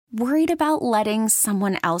Worried about letting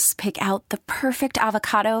someone else pick out the perfect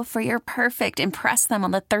avocado for your perfect impress them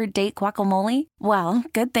on the third date guacamole? Well,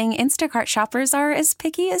 good thing Instacart shoppers are as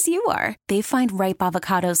picky as you are. They find ripe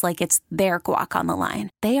avocados like it's their guac on the line.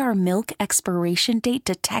 They are milk expiration date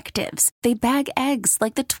detectives. They bag eggs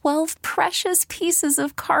like the 12 precious pieces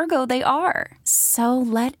of cargo they are. So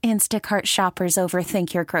let Instacart shoppers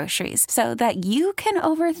overthink your groceries so that you can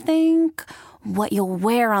overthink what you'll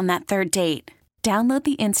wear on that third date. Download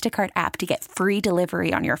the Instacart app to get free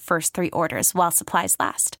delivery on your first 3 orders while supplies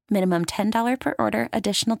last. Minimum $10 per order.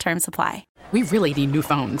 Additional terms apply. We really need new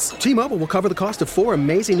phones. T-Mobile will cover the cost of 4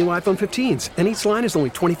 amazing new iPhone 15s, and each line is only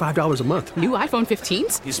 $25 a month. New iPhone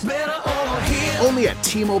 15s? It's better over here. Only at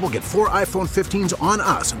T-Mobile, get 4 iPhone 15s on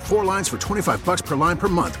us and 4 lines for $25 per line per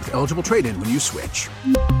month with eligible trade-in when you switch.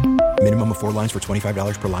 Minimum of 4 lines for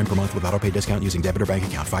 $25 per line per month with autopay discount using debit or bank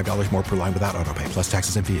account. $5 more per line without autopay, plus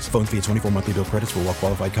taxes and fees. Phone fee at 24 monthly bill credits for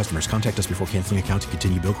well-qualified customers. Contact us before canceling account to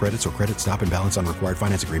continue bill credits or credit stop and balance on required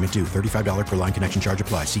finance agreement due. $35 per line connection charge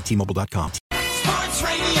applies. See T-Mobile.com. Sports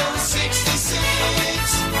Radio 66.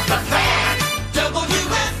 The Fan.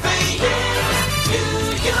 WFAN.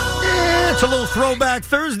 New York. It's a little throwback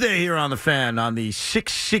Thursday here on The Fan on the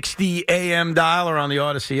 660 AM dial or on the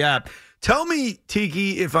Odyssey app. Tell me,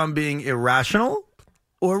 Tiki, if I'm being irrational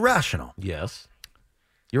or rational. Yes.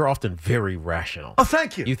 You're often very rational. Oh,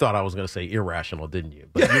 thank you. You thought I was going to say irrational, didn't you?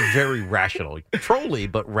 But you're very rational. Trolly,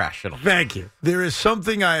 but rational. Thank you. There is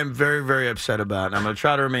something I am very, very upset about, and I'm going to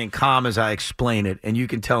try to remain calm as I explain it, and you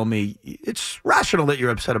can tell me it's rational that you're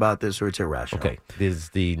upset about this or it's irrational. Okay.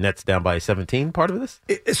 Is the Nets down by 17 part of this?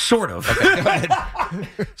 It's sort of. Okay, go ahead.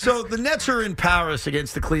 So the Nets are in Paris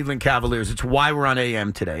against the Cleveland Cavaliers. It's why we're on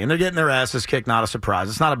AM today, and they're getting their asses kicked. Not a surprise.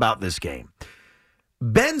 It's not about this game.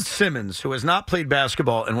 Ben Simmons, who has not played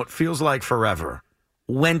basketball in what feels like forever,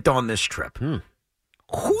 went on this trip. Who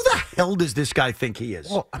the hell does this guy think he is?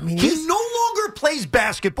 Well, I mean, he no longer plays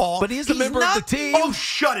basketball. But he's a member of the team. Oh,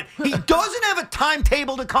 shut it. He doesn't have a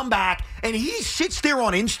timetable to come back, and he sits there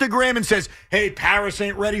on Instagram and says, hey, Paris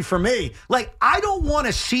ain't ready for me. Like, I don't want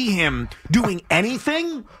to see him doing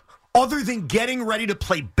anything other than getting ready to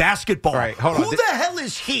play basketball. All right, hold on. Who the hell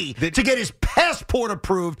is he to get his passport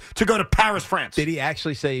approved to go to Paris, France? Did he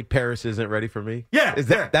actually say Paris isn't ready for me? Yeah.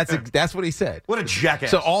 That's what he said. What a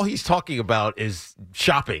jackass. So all he's talking about is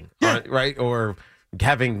shopping, right? Or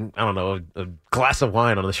having, I don't know, a glass of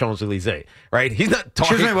wine on the Champs-Elysees, right? He's not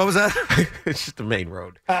talking. Excuse me, what was that? It's just the main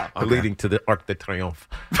road Okay. leading to the Arc de Triomphe.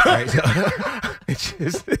 Right? It's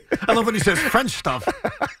just, I love when he says French stuff.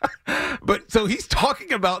 But so he's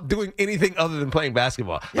talking about doing anything other than playing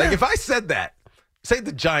basketball. Yeah. Like if I said that, say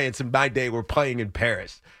the Giants in my day were playing in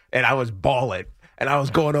Paris and I was balling and I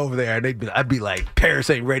was going over there and I'd be like, Paris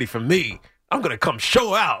ain't ready for me. I'm going to come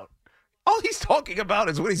show out. All he's talking about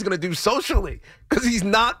is what he's going to do socially because he's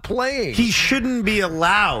not playing. He shouldn't be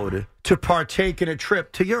allowed to partake in a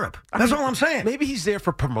trip to Europe. That's all I'm saying. Maybe he's there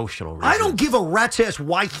for promotional reasons. I don't give a rat's ass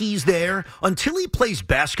why he's there. Until he plays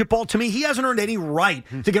basketball, to me, he hasn't earned any right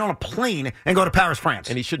to get on a plane and go to Paris, France.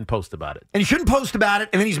 And he shouldn't post about it. And he shouldn't post about it.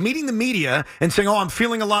 And then he's meeting the media and saying, oh, I'm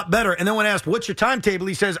feeling a lot better. And then when asked, what's your timetable?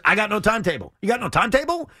 He says, I got no timetable. You got no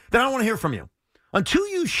timetable? Then I don't want to hear from you. Until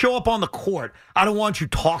you show up on the court, I don't want you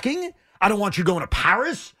talking. I don't want you going to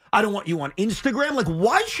Paris. I don't want you on Instagram. Like,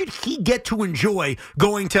 why should he get to enjoy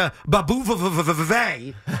going to Babu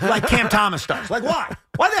like Cam Thomas does? Like, why?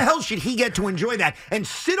 Why the hell should he get to enjoy that and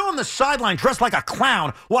sit on the sideline dressed like a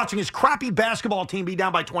clown watching his crappy basketball team be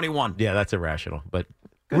down by 21? Yeah, that's irrational. But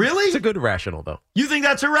really? It's a good irrational, though. You think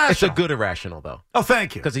that's irrational? It's a good irrational, though. Oh,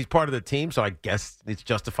 thank you. Because he's part of the team, so I guess it's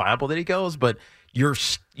justifiable that he goes. But your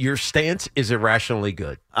stance is irrationally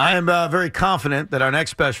good. I am very confident that our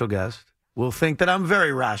next special guest will think that I'm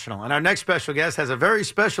very rational. And our next special guest has a very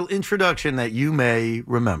special introduction that you may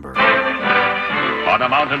remember. On a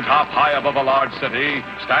mountaintop high above a large city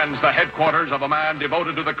stands the headquarters of a man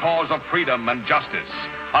devoted to the cause of freedom and justice.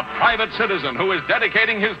 A private citizen who is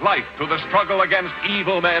dedicating his life to the struggle against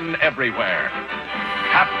evil men everywhere.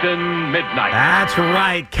 Captain Midnight. That's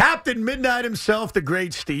right. Captain Midnight himself, the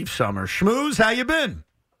great Steve Summers. Schmooze, how you been?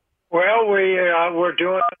 Well, we're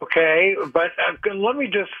doing okay, but let me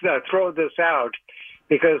just throw this out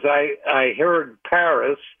because I heard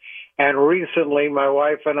Paris, and recently my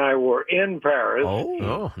wife and I were in Paris.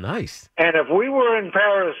 Oh, nice. And if we were in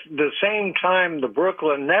Paris the same time the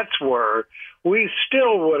Brooklyn Nets were, we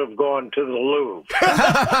still would have gone to the Louvre.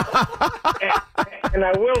 and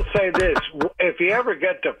I will say this, if you ever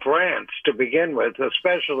get to France to begin with,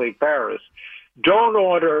 especially Paris, don't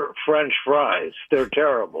order French fries. They're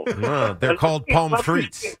terrible. They're called pommes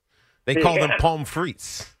frites. They call them pommes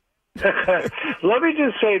frites. Let me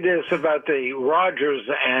just say this about the Rodgers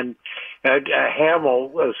and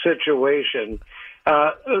Hamill situation.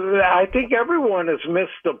 I think everyone has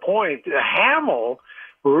missed the point. Hamill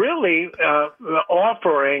really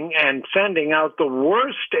offering and sending out the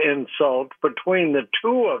worst insult between the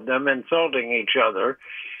two of them, insulting each other,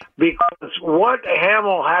 because what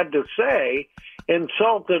Hamill had to say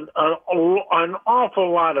insulted an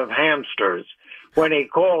awful lot of hamsters when he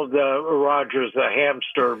called Rodgers a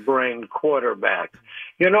hamster-brained quarterback.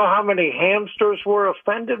 You know how many hamsters were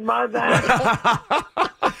offended by that?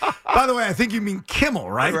 By the way, I think you mean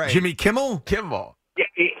Kimmel, right? Jimmy Kimmel? Kimmel.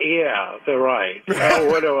 Yeah, they're right.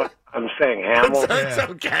 I'm saying Hamill. It's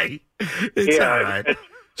okay. It's all right.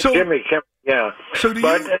 So, Jimmy Kimmel, yeah. So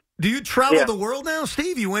do you travel the world now,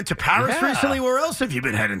 Steve? You went to Paris recently. Where else have you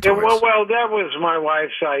been heading towards? Well, that was my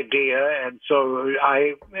wife's idea, and so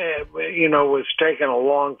I, was taken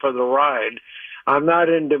along for the ride. I'm not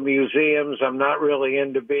into museums. I'm not really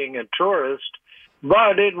into being a tourist,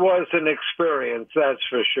 but it was an experience, that's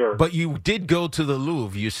for sure. But you did go to the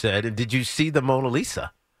Louvre, you said, and did you see the Mona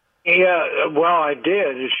Lisa? Yeah, well, I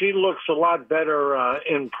did. She looks a lot better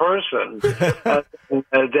in person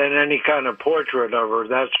than any kind of portrait of her,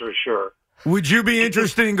 that's for sure. Would you be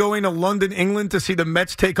interested in going to London, England to see the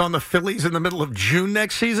Mets take on the Phillies in the middle of June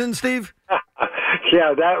next season, Steve?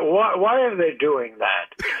 Yeah, why are they doing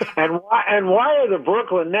that? And why are the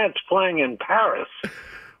Brooklyn Nets playing in Paris?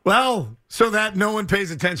 Well, so that no one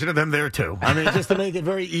pays attention to them there, too. I mean, just to make it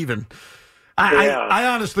very even. I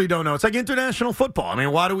honestly don't know. It's like international football. I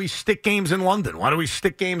mean, why do we stick games in London? Why do we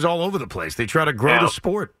stick games all over the place? They try to grow the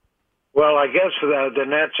sport. Well, I guess the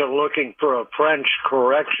Nets are looking for a French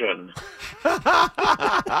correction.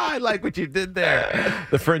 I like what you did there.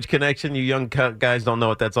 The French connection. You young guys don't know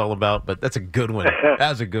what that's all about, but that's a good one. That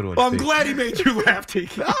was a good one. Well, I'm glad he made you laugh,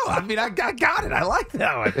 Tiki. No, I mean, I got it. I like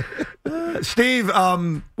that one. Steve,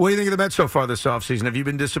 what do you think of the Mets so far this offseason? Have you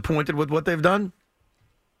been disappointed with what they've done?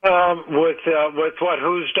 With what?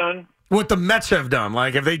 Who's done? What the Mets have done.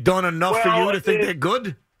 Like, have they done enough for you to think they're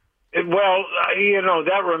good? Well,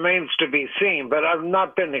 that remains to be seen, but I've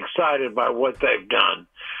not been excited by what they've done.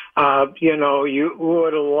 You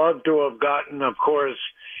would have loved to have gotten, of course,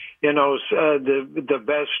 the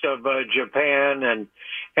best of Japan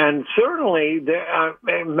and certainly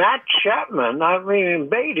Matt Chapman. I mean,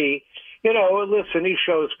 Beatty. Listen, he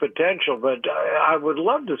shows potential, but I would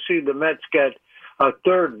love to see the Mets get a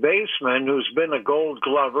third baseman who's been a Gold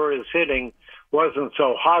Glover. His hitting wasn't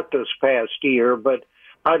so hot this past year, but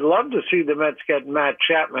I'd love to see the Mets get Matt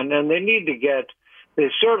Chapman, and they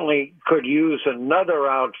certainly could use another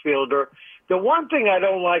outfielder. The one thing I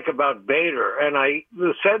don't like about Bader, and I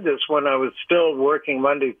said this when I was still working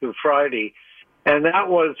Monday through Friday, and that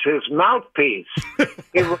was his mouthpiece.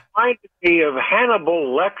 It reminded me of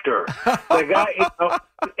Hannibal Lecter. The guy,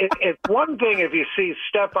 it's one thing if you see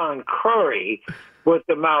Stephon Curry with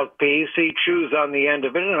the mouthpiece, he chews on the end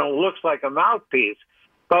of it, and it looks like a mouthpiece.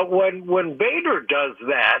 But when Bader does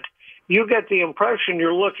that, you get the impression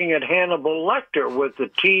you're looking at Hannibal Lecter with the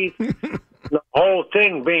teeth, the whole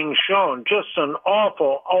thing being shown. Just an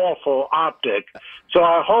awful, awful optic. So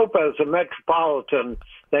I hope as a Metropolitan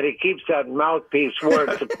that he keeps that mouthpiece where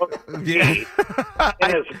it's supposed to be.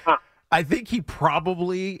 I think he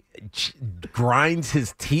probably grinds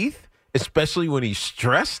his teeth, especially when he's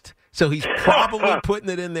stressed. So he's probably putting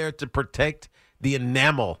it in there to protect the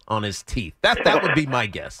enamel on his teeth. That would be my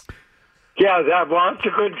guess. Yeah, that's a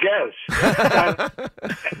good guess.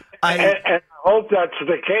 And I hope that's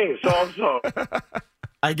the case also.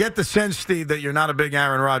 I get the sense, Steve, that you're not a big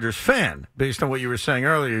Aaron Rodgers fan, based on what you were saying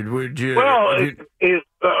earlier. Would you? Well, he's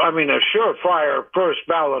a surefire first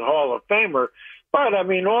ballot Hall of Famer. But,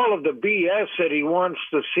 all of the BS that he wants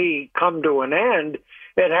to see come to an end,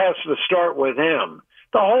 it has to start with him.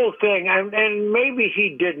 The whole thing, and maybe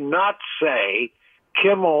he did not say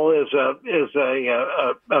Kimmel is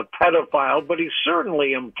a pedophile, but he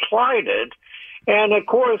certainly implied it. And of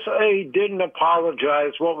course, he didn't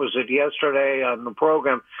apologize. What was it yesterday on the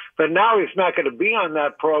program? But now he's not going to be on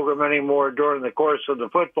that program anymore during the course of the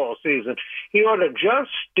football season. He ought to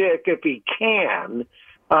just stick, if he can,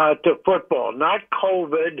 to football, not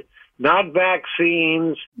COVID, not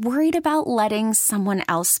vaccines. Worried about letting someone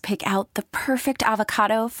else pick out the perfect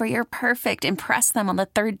avocado for your perfect impress them on the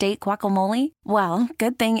third date guacamole? Well,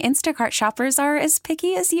 good thing Instacart shoppers are as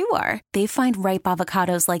picky as you are. They find ripe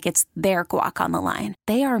avocados like it's their guac on the line.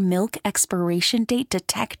 They are milk expiration date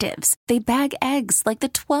detectives. They bag eggs like the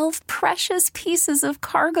 12 precious pieces of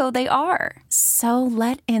cargo they are. So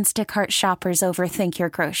let Instacart shoppers overthink your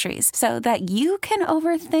groceries so that you can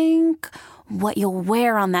overthink what you'll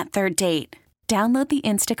wear on that third date. Download the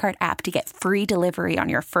Instacart app to get free delivery on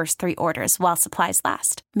your first 3 orders while supplies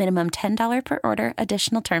last. Minimum $10 per order.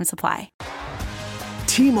 Additional terms apply.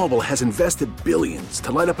 T-Mobile has invested billions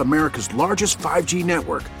to light up America's largest 5G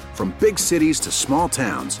network, from big cities to small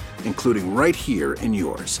towns, including right here in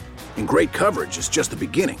yours. And great coverage is just the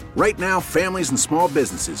beginning. Right now, families and small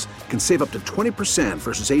businesses can save up to 20%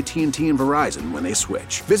 versus AT&T and Verizon when they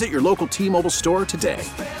switch. Visit your local T-Mobile store today.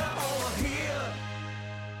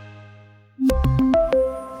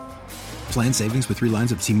 Plan savings with 3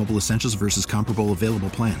 lines of T-Mobile Essentials versus comparable available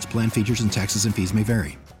plans. Plan features and taxes and fees may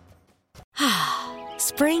vary.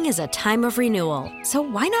 Spring is a time of renewal, so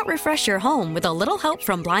why not refresh your home with a little help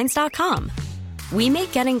from Blinds.com? We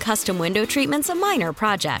make getting custom window treatments a minor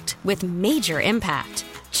project with major impact.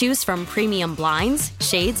 Choose from premium blinds,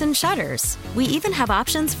 shades, and shutters. We even have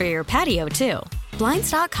options for your patio, too.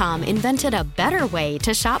 Blinds.com invented a better way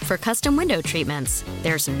to shop for custom window treatments.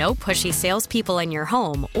 There's no pushy salespeople in your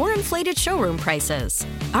home or inflated showroom prices.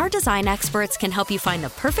 Our design experts can help you find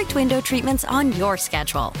the perfect window treatments on your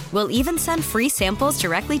schedule. We'll even send free samples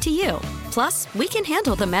directly to you. Plus, we can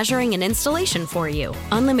handle the measuring and installation for you.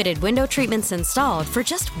 Unlimited window treatments installed for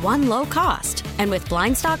just one low cost. And with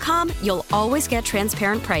Blinds.com, you'll always get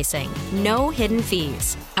transparent pricing. No hidden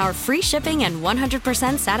fees. Our free shipping and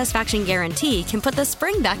 100% satisfaction guarantee can put the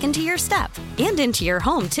spring back into your step and into your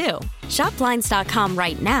home, too. Shop Blinds.com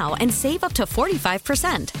right now and save up to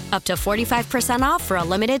 45%. Up to 45% off for a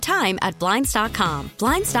limited time at Blinds.com.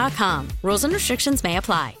 Blinds.com. Rules and restrictions may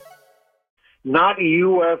apply. Not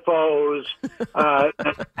UFOs,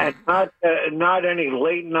 and not any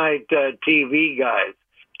late night TV guys.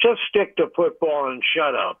 Just stick to football and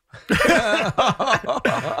shut up.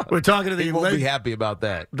 We're talking to He won't be happy about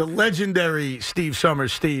that. The legendary Steve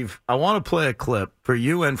Summers. Steve, I want to play a clip for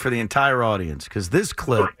you and for the entire audience, because this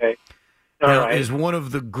clip is one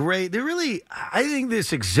of the great. I think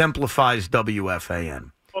this exemplifies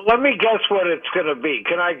WFAN. Well, let me guess what it's going to be.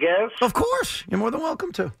 Can I guess? Of course. You're more than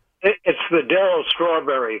welcome to. It's the Darryl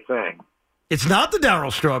Strawberry thing. It's not the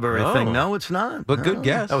Darryl Strawberry thing. No, it's not. But good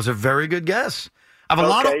guess. That was a very good guess. I have a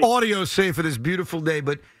lot of audio saved for this beautiful day,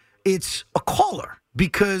 but it's a caller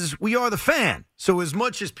because we are the fan. So as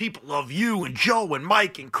much as people love you and Joe and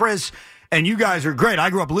Mike and Chris, and you guys are great,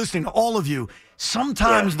 I grew up listening to all of you,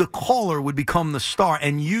 sometimes the caller would become the star,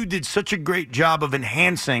 and you did such a great job of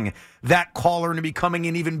enhancing that caller into becoming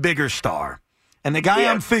an even bigger star. And the guy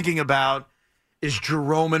I'm thinking about is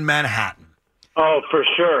Jerome in Manhattan. Oh, for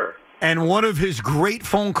sure. And one of his great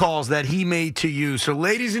phone calls that he made to you. So,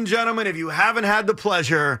 ladies and gentlemen, if you haven't had the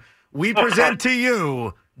pleasure, we present to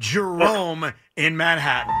you Jerome in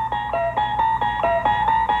Manhattan.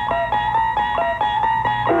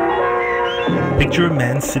 Picture a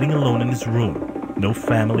man sitting alone in his room. No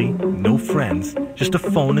family, no friends, just a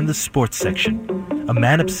phone in the sports section. A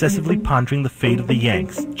man obsessively pondering the fate of the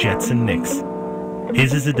Yanks, Jets, and Knicks.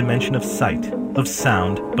 His is a dimension of sight, of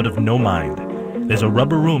sound, but of no mind. There's a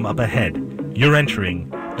rubber room up ahead. You're entering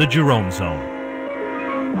the Jerome Zone.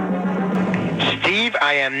 Steve,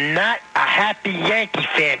 I am not a happy Yankee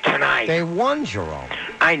fan tonight. They won, Jerome.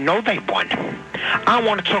 I know they won. I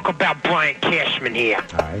want to talk about Brian Cashman here.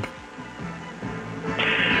 All right.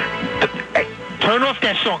 Hey, turn off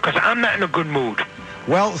that song, because I'm not in a good mood.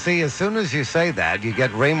 Well, see, as soon as you say that, you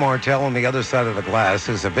get Ray Martell on the other side of the glass,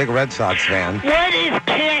 who's a big Red Sox fan. What is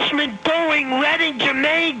Cashman doing letting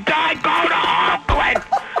Jermaine Guy go to Oakland?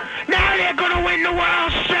 Now they're going to win the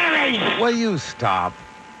World Series. Will you stop?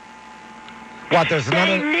 What, there's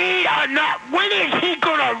another... They need enough. When is he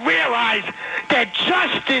going to realize that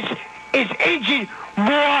justice is injured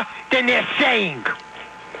more than they're saying?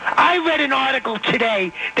 I read an article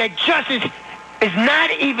today that justice is not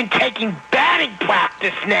even taking batting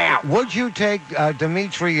practice now. Would you take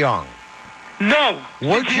Dimitri Young? No.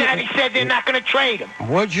 Would Cincinnati said they're not going to trade him.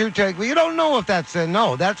 Would you take... Well, you don't know if that's...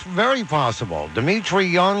 no, that's very possible. Dimitri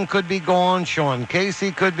Young could be gone. Sean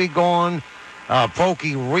Casey could be gone.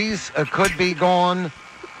 Pokey Reese could be gone.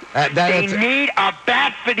 They need a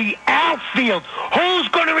bat for the outfield. Who's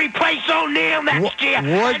going to replace O'Neill next year?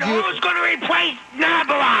 And who's going to replace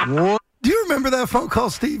Knobloch? Do you remember that phone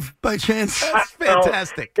call, Steve, by chance? That's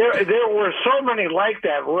fantastic. There were so many like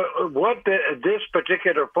that. What this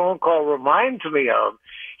particular phone call reminds me of,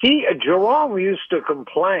 Jerome used to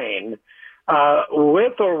complain,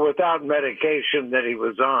 with or without medication that he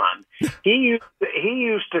was on. He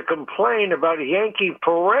used to complain about Yankee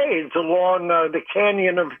parades along the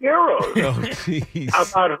Canyon of Heroes. Oh, jeez.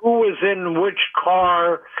 About who was in which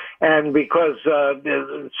car, and because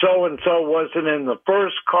so-and-so wasn't in the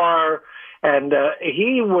first car. And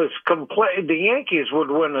he was complaining. The Yankees would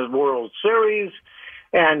win a World Series.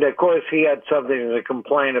 And, of course, he had something to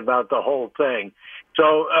complain about the whole thing.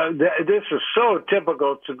 So this is so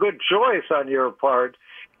typical. It's a good choice on your part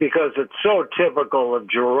because it's so typical of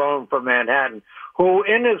Jerome from Manhattan, who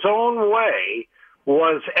in his own way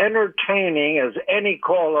was entertaining as any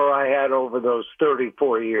caller I had over those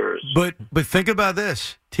 34 years. But think about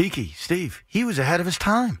this. Tiki, Steve, he was ahead of his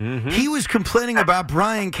time. Mm-hmm. He was complaining about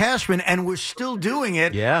Brian Cashman, and we're still doing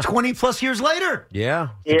it 20-plus years later. Yeah,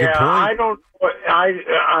 I don't.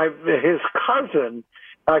 His cousin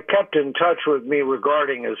kept in touch with me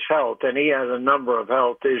regarding his health, and he has a number of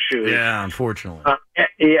health issues. Yeah, unfortunately.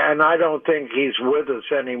 And I don't think he's with us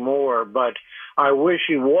anymore, but I wish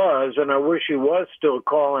he was, and I wish he was still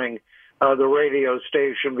calling the radio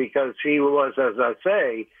station because he was, as I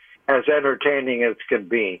say, as entertaining as could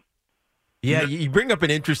be. Yeah, you bring up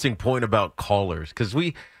an interesting point about callers because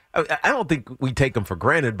I don't think we take them for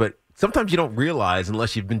granted, but sometimes you don't realize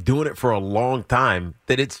unless you've been doing it for a long time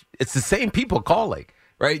that it's the same people calling,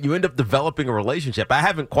 right? You end up developing a relationship. I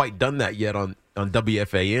haven't quite done that yet on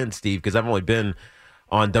WFAN, Steve, because I've only been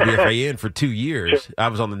on WFAN for 2 years. I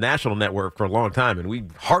was on the national network for a long time, and we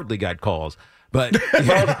hardly got calls. But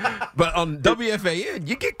but on WFAN,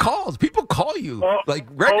 you get calls. People call you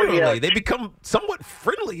regularly. Yeah. They become somewhat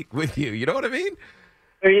friendly with you. You know what I mean?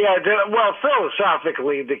 Yeah, well,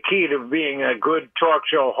 philosophically, the key to being a good talk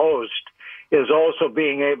show host is also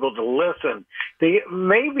being able to listen.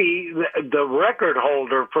 Maybe the record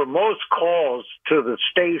holder for most calls to the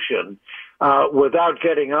station without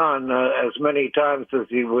getting on as many times as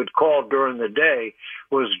he would call during the day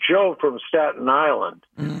was Joe from Staten Island.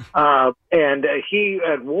 And he,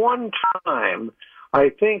 at one time, I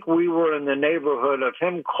think we were in the neighborhood of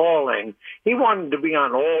him calling. He wanted to be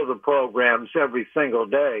on all the programs every single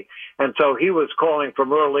day. And so he was calling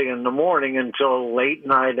from early in the morning until late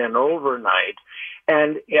night and overnight.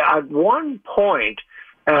 And at one point,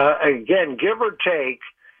 again, give or take,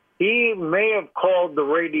 he may have called the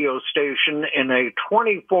radio station in a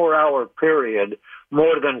 24-hour period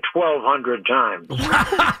more than 1,200 times.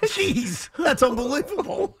 Jeez, that's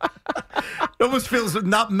unbelievable. It almost feels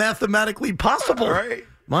not mathematically possible. Right.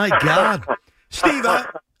 My God. Steve,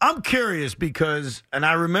 I'm curious because, and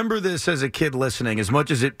I remember this as a kid listening, as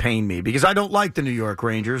much as it pained me, because I don't like the New York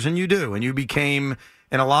Rangers, and you do, and you became,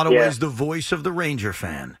 in a lot of ways, the voice of the Ranger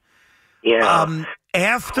fan. Yeah.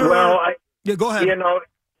 Go ahead. You know,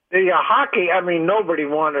 hockey, I mean, nobody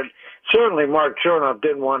wanted, certainly Mark Chernoff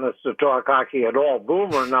didn't want us to talk hockey at all,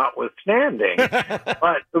 Boomer notwithstanding.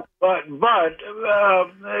 but it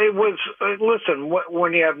was, listen,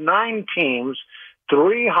 when you have 9 teams,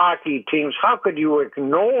 3 hockey teams, how could you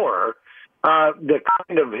ignore the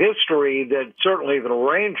kind of history that certainly the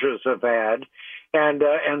Rangers have had and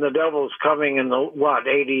the Devils coming in the,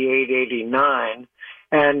 88, 89,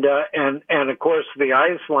 and of course the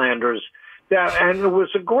Icelanders. And it was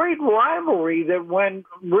a great rivalry that went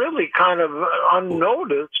really kind of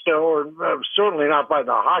unnoticed, or certainly not by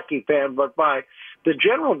the hockey fan, but by the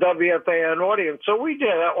general WFAN audience. So we did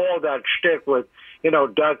all that shtick with,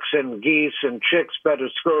 ducks and geese and chicks better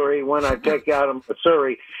scurry when I take you out of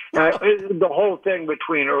Missouri. The whole thing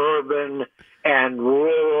between urban and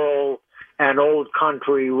rural and old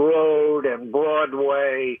country road and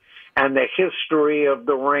Broadway and the history of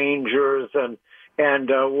the Rangers and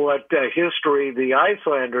what history the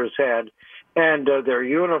Icelanders had, and their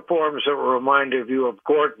uniforms that reminded you of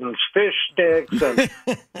Gorton's fish sticks, and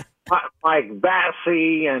Mike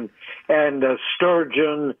Bassey, and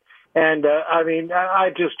Sturgeon. And,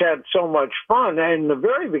 I just had so much fun. And in the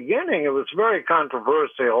very beginning, it was very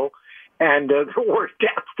controversial, and there were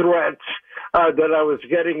death threats that I was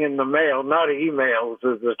getting in the mail, not emails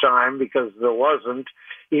at the time, because there wasn't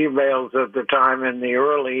emails at the time in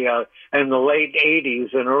the late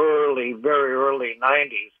 80s and very early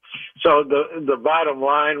 90s. So the bottom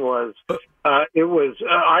line was, it was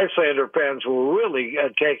Icelander fans were really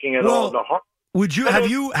taking it all to heart. Would you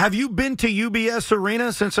have you been to UBS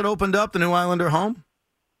Arena since it opened up, the new Islander home?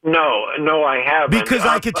 No, I haven't. Because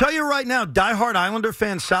I could tell you right now, diehard Islander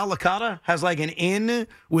fan Sal Licata has like an in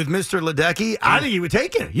with Mr. Ledecky. I think he would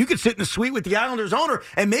take it. You could sit in the suite with the Islanders owner,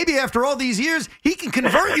 and maybe after all these years, he can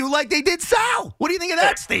convert you like they did Sal. What do you think of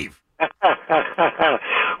that, Steve?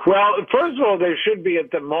 Well, first of all, they should be at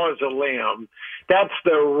the Mausoleum. That's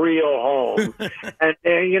their real home. and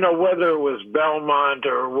whether it was Belmont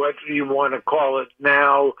or what you want to call it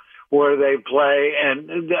now, where they play,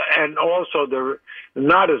 and also they're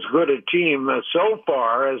not as good a team so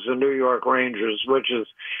far as the New York Rangers, which is,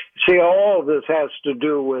 all of this has to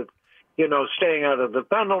do with, staying out of the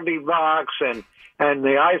penalty box, and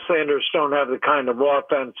the Icelanders don't have the kind of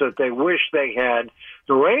offense that they wish they had.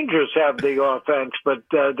 The Rangers have the offense, but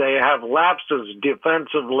they have lapses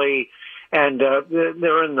defensively, and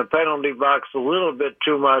they're in the penalty box a little bit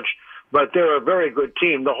too much, but they're a very good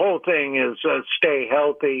team. The whole thing is stay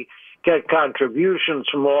healthy, get contributions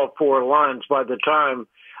from all four lines. By the time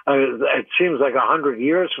it seems like 100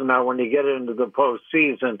 years from now when you get into the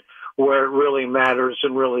postseason, where it really matters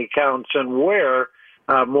and really counts, and where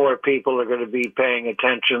more people are going to be paying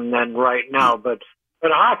attention than right now. But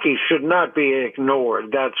hockey should not be ignored,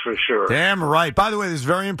 that's for sure. Damn right. By the way, this is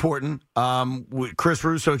very important. Chris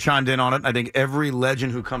Russo chimed in on it. I think every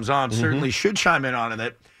legend who comes on certainly should chime in on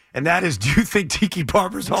it. And that is, do you think Tiki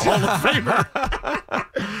Barber's a Hall of Famer?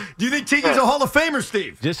 Do you think Tiki's a Hall of Famer,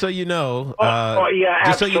 Steve? Just so you know, yeah,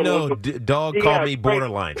 just so you absolutely. know, Dog called me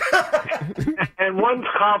borderline. And once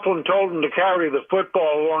Coughlin told him to carry the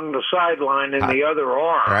football along the sideline in the other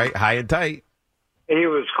arm. Right, high and tight. He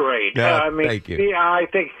was great. Yeah, thank you. Yeah, I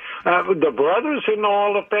think the brothers in the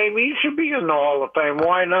Hall of Fame, he should be in the Hall of Fame.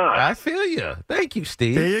 Why not? I feel you. Thank you,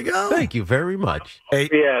 Steve. There you go. Thank you very much.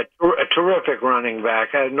 Yeah, a terrific running back.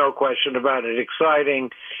 I have no question about it.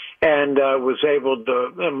 Exciting, and was able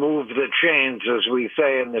to move the chains, as we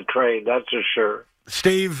say in the trade. That's for sure.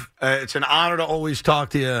 Steve, it's an honor to always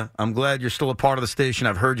talk to you. I'm glad you're still a part of the station.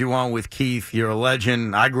 I've heard you on with Keith. You're a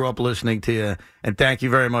legend. I grew up listening to you. And thank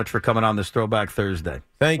you very much for coming on this Throwback Thursday.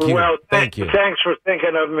 Thank you. Well, thank you. Thanks for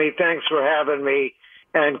thinking of me. Thanks for having me.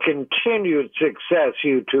 And continued success,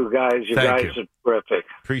 you two guys. You Thank guys you. are terrific.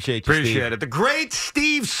 Appreciate you, Appreciate Steve. it. The great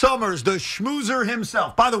Steve Summers, the schmoozer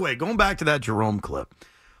himself. By the way, going back to that Jerome clip,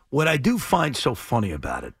 what I do find so funny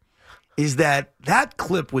about it is that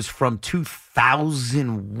clip was from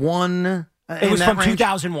 2001. It was from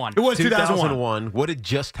 2001. It was 2001. What had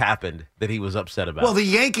just happened that he was upset about? Well, the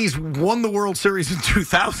Yankees won the World Series in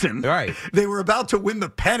 2000. Right. They were about to win the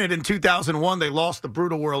pennant in 2001. They lost the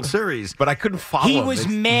brutal World Series. But I couldn't follow He him. was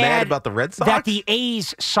He's mad about the Red Sox? that the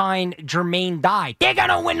A's signed Jermaine Dye. They're going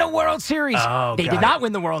to win the World Series. Oh, they got did it. not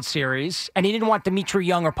win the World Series, and he didn't want Dimitri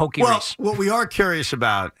Young or Pokey Well, Reese. what we are curious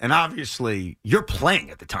about, and obviously you're playing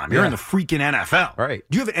at the time. You're Yeah. in the freaking NFL. Right.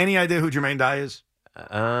 Do you have any idea who Jermaine Dye is?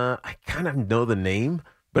 I kind of know the name,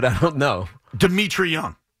 but I don't know. Dimitri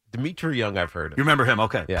Young. Dimitri Young, I've heard of. You remember him?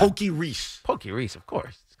 Okay. Yeah. Pokey Reese. Pokey Reese, of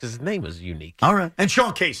course, because his name was unique. All right. And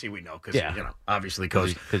Sean Casey, we know, because, Yeah. obviously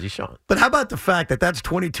Coach. Because he's Sean. But how about the fact that that's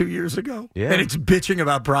 22 years ago? Yeah. And it's bitching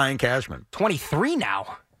about Brian Cashman. 23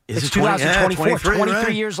 now. Is It's it 20? 2024. Yeah, 23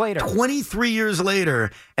 right. years later. 23 years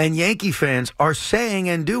later, and Yankee fans are saying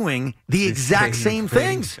and doing the exact same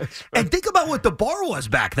things. And think about what the bar was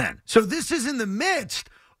back then. So this is in the midst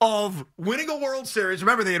of winning a World Series.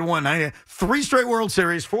 Remember, they had won 3 straight World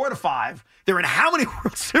Series, 4 to 5. They're in how many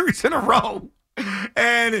World Series in a row?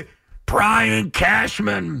 And Brian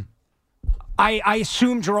Cashman. I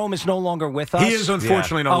assume Jerome is no longer with us. He is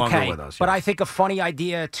unfortunately no longer Okay, with us. But I think a funny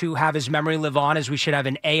idea to have his memory live on is we should have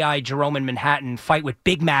an AI Jerome in Manhattan fight with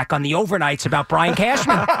Big Mac on the overnights about Brian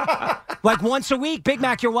Cashman. Like once a week, Big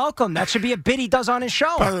Mac, you're welcome. That should be a bit he does on his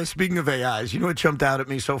show. By the way, speaking of AIs, you know what jumped out at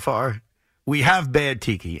me so far? We have Bad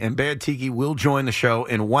Tiki, and Bad Tiki will join the show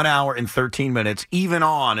in 1 hour and 13 minutes, even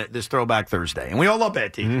on this Throwback Thursday. And we all love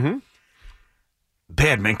Bad Tiki. Mm-hmm.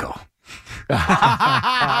 Bad Minko.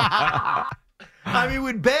 I mean,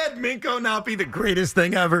 would Bad Minko not be the greatest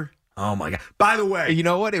thing ever? Oh, my God. By the way. You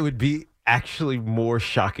know what? It would be actually more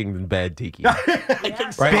shocking than Bad Tiki. Right?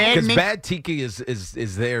 Because Bad Tiki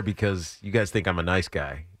is there because you guys think I'm a nice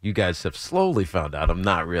guy. You guys have slowly found out I'm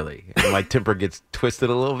not really. And my temper gets twisted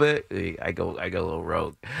a little bit. I go a little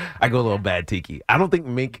rogue. I go a little Bad Tiki. I don't think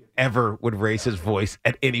Mink ever would raise his voice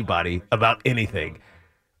at anybody about anything.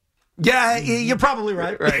 Yeah, you're probably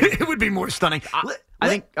right. It would be more stunning. I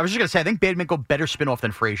was just going to say, I think Bad Minko better spin off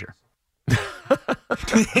than Frasier.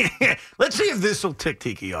 Let's see if this will tick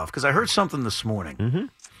Tiki off, because I heard something this morning, Mm-hmm.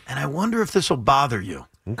 and I wonder if this will bother you.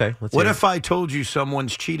 Okay, let's What hear if I told you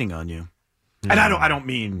someone's cheating on you? And I don't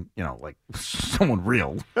mean, like someone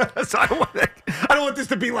real. So I don't want this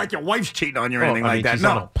to be like your wife's cheating on you or anything like that. She's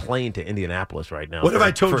No. on a plane to Indianapolis right now. What if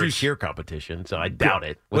I told for you a cheer competition? So I doubt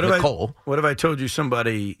it. What With if Nicole. what if I told you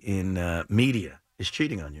somebody in media is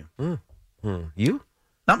cheating on you? You?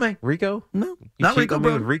 Not me. Rico? No, You not cheat Rico. on me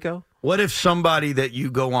Bro. with Rico? What if somebody that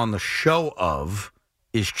you go on the show of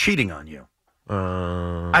is cheating on you?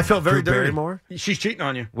 I felt very Drew dirty. Barrymore? She's cheating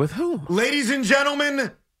on you. With who? Ladies and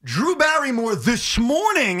gentlemen, Drew Barrymore this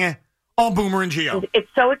morning on Boomer and Gio. It's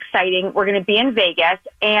so exciting. We're going to be in Vegas,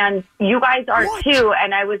 and you guys are too.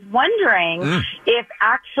 And I was wondering if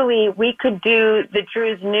actually we could do the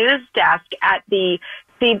Drew's News Desk at the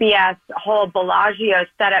CBS whole Bellagio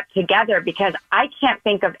setup together, because I can't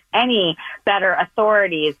think of any better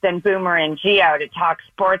authorities than Boomer and Gio to talk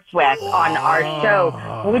sports with on our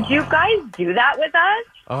show. Would you guys do that with us?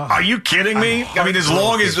 Are you kidding me? I mean, as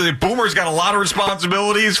long as Boomer's got a lot of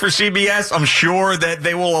responsibilities for CBS, I'm sure that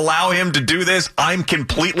they will allow him to do this. I'm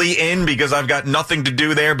completely in because I've got nothing to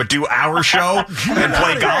do there but do our show and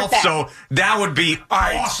play golf. So that would be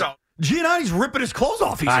awesome. Giannotti's ripping his clothes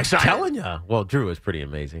off. He's I'm excited. telling you. Well, Drew is pretty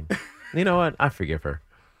amazing. You know what? I forgive her.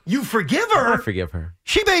 You forgive her? I forgive her.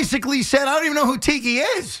 She basically said, I don't even know who Tiki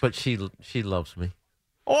is. But she loves me.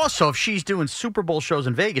 Also, if she's doing Super Bowl shows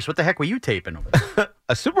in Vegas, what the heck were you taping over there?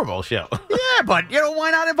 A Super Bowl show. Yeah, but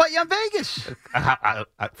why not invite you in Vegas?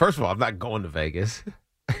 First of all, I'm not going to Vegas.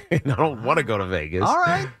 And I don't want to go to Vegas. All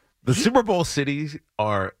right. The Super Bowl cities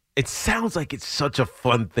it sounds like it's such a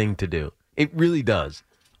fun thing to do. It really does.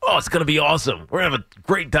 Oh, it's going to be awesome. We're going to have a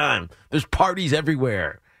great time. There's parties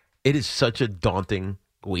everywhere. It is such a daunting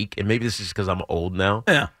week. And maybe this is because I'm old now.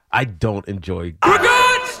 Yeah. I don't enjoy We're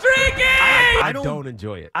good streaking! I don't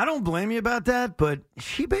enjoy it. I don't blame you about that, but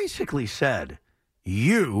she basically said,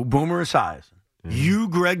 you, Boomer Esiason, you,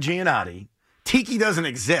 Greg Giannotti, Tiki doesn't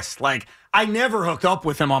exist. Like, I never hooked up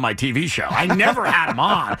with him on my TV show. I never had him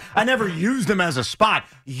on. I never used him as a spot.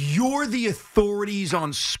 You're the authorities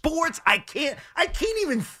on sports. I can't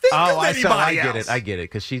even think of anybody else. I get it.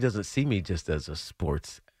 Because she doesn't see me just as a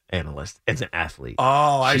sports analyst, as an athlete.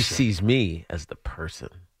 Oh, I see. see. She sees me as the person.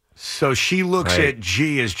 So she looks at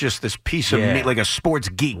G as just this piece of meat, like a sports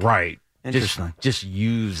geek. Right. Interesting. Just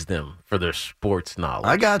use them for their sports knowledge.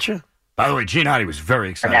 I got you. By the way, Giannotti was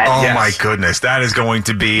very excited. Oh, my goodness. That is going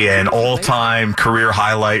to be an all-time career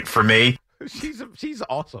highlight for me. She's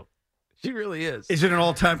awesome. She really is. Is it an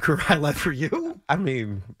all-time career highlight for you? I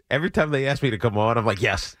mean, every time they ask me to come on, I'm like,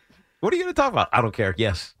 yes. What are you going to talk about? I don't care.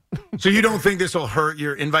 Yes. So you don't think this will hurt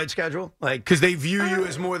your invite schedule? Like, because they view you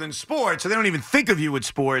as more than sports, so they don't even think of you with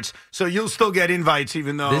sports, so you'll still get invites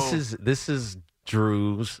even though... This is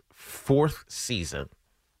Drew's 4th season.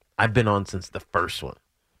 I've been on since the first one.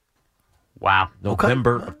 Wow.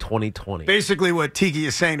 November of 2020. Basically what Tiki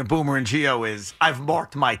is saying to Boomer and Gio is, I've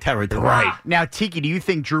marked my territory. Right. Now, Tiki, do you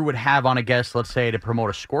think Drew would have on a guest, let's say, to promote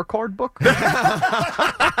a scorecard book? Who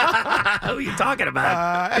are you talking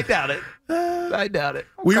about? I doubt it. I doubt it.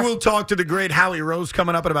 We will talk to the great Howie Rose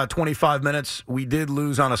coming up in about 25 minutes. We did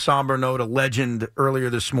lose on a somber note a legend earlier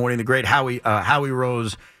this morning. The great Howie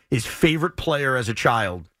Rose, his favorite player as a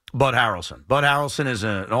child, Bud Harrelson. Bud Harrelson is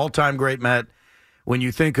an all-time great Met. When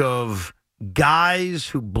you think of guys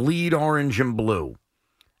who bleed orange and blue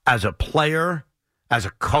as a player, as a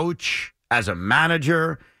coach, as a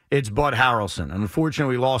manager, it's Bud Harrelson.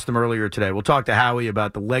 Unfortunately, we lost him earlier today. We'll talk to Howie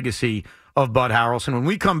about the legacy of Bud Harrelson. When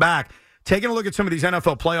we come back, taking a look at some of these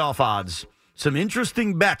NFL playoff odds, some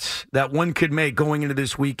interesting bets that one could make going into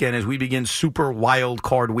this weekend as we begin Super Wild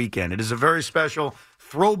Card Weekend. It is a very special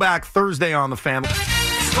Throwback Thursday on the Family.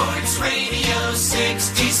 Sports Radio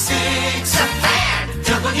 66, The Fan,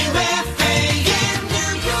 WFA in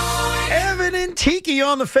New York. Evan and Tiki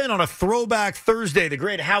on the Fan on a Throwback Thursday. The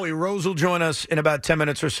great Howie Rose will join us in about 10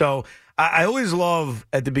 minutes or so. I always love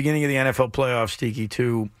at the beginning of the NFL playoffs, Tiki,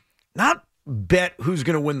 to not bet who's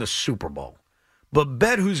going to win the Super Bowl, but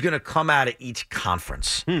bet who's going to come out of each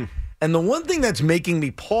conference. And the one thing that's making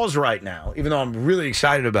me pause right now, even though I'm really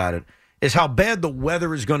excited about it, is how bad the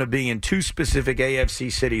weather is going to be in two specific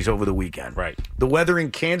AFC cities over the weekend. Right. The weather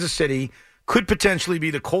in Kansas City could potentially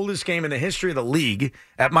be the coldest game in the history of the league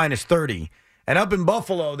at minus 30. And up in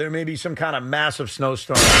Buffalo, there may be some kind of massive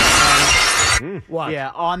snowstorm. What?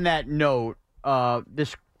 Yeah, on that note,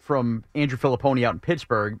 this from Andrew Filipponi out in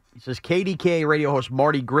Pittsburgh. He says, KDKA radio host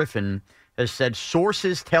Marty Griffin has said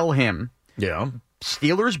sources tell him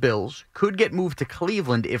Steelers-Bills could get moved to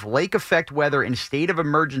Cleveland if lake effect weather and state of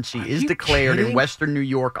emergency is declared in western New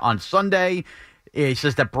York on Sunday. He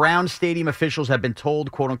says that Brown Stadium officials have been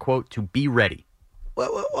told, quote-unquote, to be ready.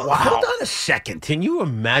 Wow. Hold on a second. Can you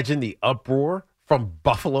imagine the uproar from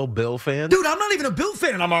Buffalo Bill fans? Dude, I'm not even a Bill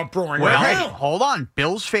fan, and I'm uproaring Well, right hey, now. hold on.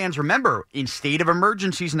 Bills fans, remember, in state of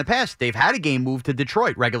emergencies in the past, they've had a game moved to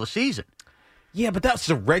Detroit, regular season. Yeah, but that's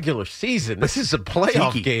the regular season. This is a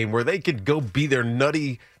playoff game where they could go be their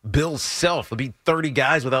nutty Bills self. There'll be 30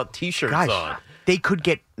 guys without T-shirts on. They could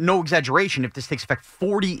get, no exaggeration, if this takes effect,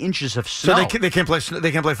 40 inches of snow. So they can't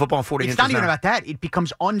play football in 40 inches. It's not even now. about that. It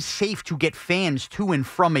becomes unsafe to get fans to and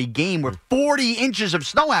from a game where 40 inches of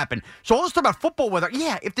snow happen. So all this talk about football weather,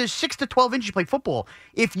 yeah, if there's 6 to 12 inches, you play football.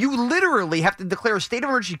 If you literally have to declare a state of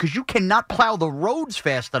emergency because you cannot plow the roads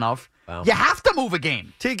fast enough, you have to move a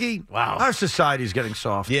game. Tiki, our society's getting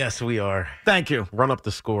soft. Yes, we are. Thank you. Run up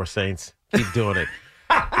the score, Saints. Keep doing it.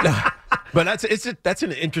 But that's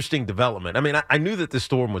an interesting development. I mean, I knew that the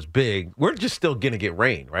storm was big. We're just still going to get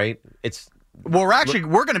rain, right? Well,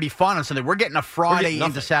 we're going to be fine on Sunday. We're getting a Friday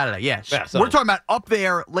into Saturday. Yes. Yeah, so- We're talking about up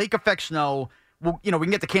there, lake effect snow. Well, we can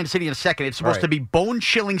get to Kansas City in a second. It's supposed to be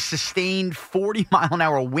bone-chilling, sustained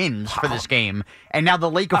 40-mile-an-hour winds for this game. And now the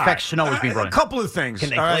lake effect snow is being brought in. A couple of things. Can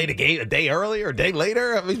they play the game a day early or a day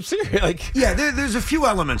later? I mean, seriously, there's a few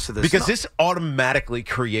elements to this. Because this automatically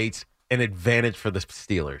creates an advantage for the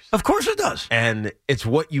Steelers. Of course it does. And it's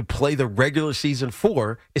what you play the regular season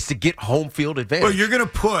for, is to get home field advantage. Well, you're going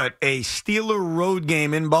to put a Steeler road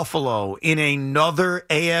game in Buffalo in another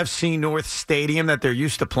AFC North stadium that they're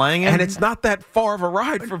used to playing in. And it's not that far of a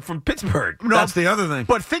ride from Pittsburgh. No, that's the other thing.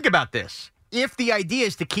 But think about this. If the idea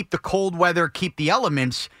is to keep the cold weather, keep the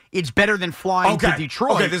elements, it's better than flying to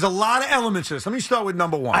Detroit. Okay, there's a lot of elements to this. Let me start with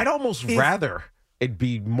number one. I'd almost rather it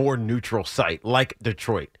be more neutral site, like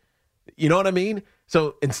Detroit. You know what I mean?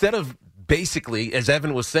 So instead of basically, as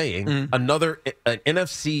Evan was saying, an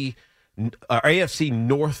NFC or AFC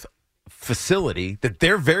North facility that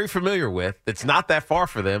they're very familiar with, that's not that far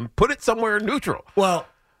for them, put it somewhere neutral. Well,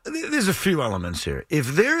 there's a few elements here. If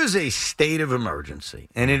there is a state of emergency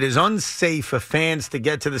and it is unsafe for fans to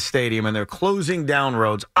get to the stadium and they're closing down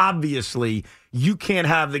roads, obviously you can't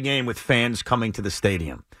have the game with fans coming to the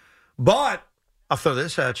stadium. But I'll throw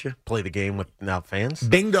this at you. Play the game without fans?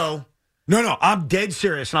 Bingo. No, I'm dead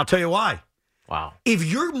serious, and I'll tell you why. Wow. If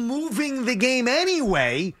you're moving the game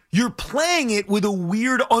anyway, you're playing it with a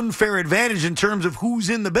weird, unfair advantage in terms of who's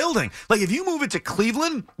in the building. Like, if you move it to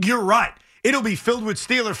Cleveland, you're right. It'll be filled with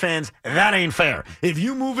Steeler fans. That ain't fair. If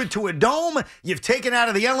you move it to a dome, you've taken out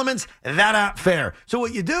of the elements. That ain't fair. So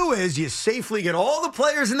what you do is you safely get all the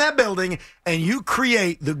players in that building, and you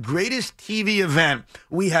create the greatest TV event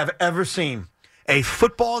we have ever seen. A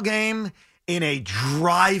football game in a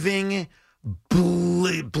driving,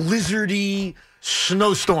 blizzardy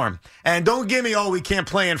snowstorm. And don't give me, we can't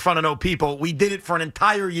play in front of no people. We did it for an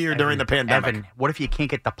entire year during the pandemic. Evan, what if you can't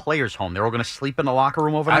get the players home? They're all going to sleep in the locker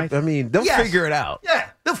room overnight? I mean, they'll figure it out. Yeah,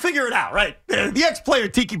 they'll figure it out, right? The ex-player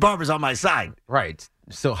Tiki Barber's on my side. Right.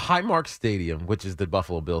 So Highmark Stadium, which is the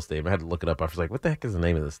Buffalo Bills Stadium, I had to look it up. I was like, what the heck is the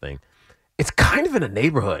name of this thing? It's kind of in a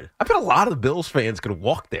neighborhood. I bet a lot of the Bills fans could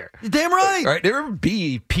walk there. You're damn right. Right? There would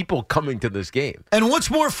be people coming to this game. And what's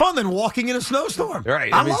more fun than walking in a snowstorm?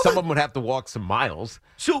 Right. I mean, some of them would have to walk some miles.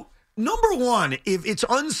 So, number one, if it's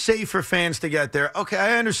unsafe for fans to get there, okay,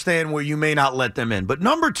 I understand where you may not let them in. But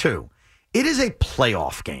number two, it is a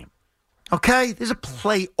playoff game. Okay? There's a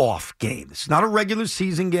playoff game. This is not a regular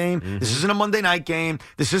season game. Mm-hmm. This isn't a Monday night game.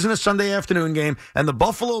 This isn't a Sunday afternoon game. And the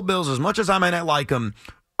Buffalo Bills, as much as I may not like them,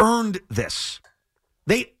 earned this.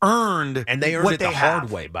 They earned and they earned what it they the have.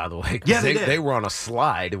 hard way, by the way. Yeah, they were on a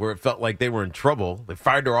slide where it felt like they were in trouble. They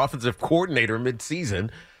fired their offensive coordinator mid-season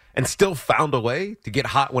and still found a way to get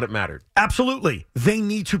hot when it mattered. Absolutely. They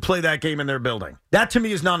need to play that game in their building. That, to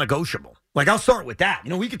me, is non-negotiable. Like, I'll start with that.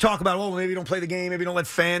 We could talk about, maybe don't play the game, maybe don't let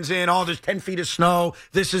fans in, there's 10 feet of snow,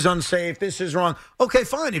 this is unsafe, this is wrong. Okay,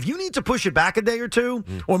 fine. If you need to push it back a day or two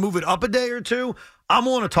or move it up a day or two, I'm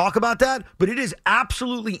willing to talk about that, but it is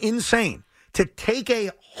absolutely insane to take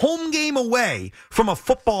a home game away from a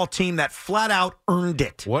football team that flat out earned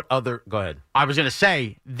it. Go ahead. I was going to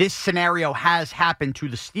say, this scenario has happened to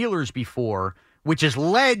the Steelers before, which has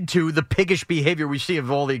led to the piggish behavior we see of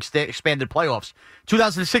all the expanded playoffs.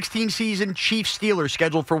 2016 season, Chiefs-Steelers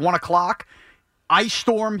scheduled for 1 o'clock. Ice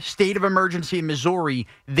storm, state of emergency in Missouri.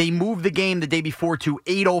 They moved the game the day before to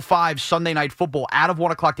 8:05 Sunday Night Football out of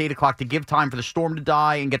 1 o'clock to 8 o'clock to give time for the storm to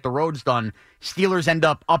die and get the roads done. Steelers end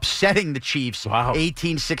up upsetting the Chiefs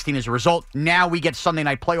 18-16 as a result. Now we get Sunday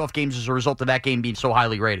Night playoff games as a result of that game being so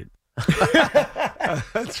highly rated.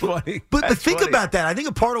 That's funny. But think about that. I think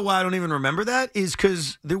a part of why I don't even remember that is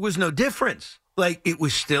because there was no difference. Like, it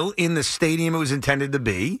was still in the stadium it was intended to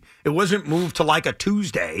be. It wasn't moved to like a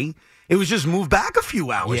Tuesday. It was just moved back a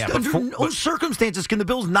few hours. Yeah, Under no circumstances can the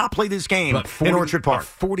Bills not play this game in Orchard Park.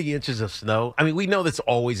 40 inches of snow. I mean, we know that's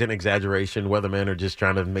always an exaggeration. Weathermen are just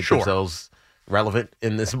trying to make themselves relevant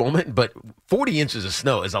in this moment. But 40 inches of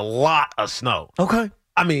snow is a lot of snow. Okay.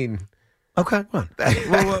 I mean. Okay. Well,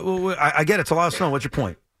 I get it. It's a lot of snow. What's your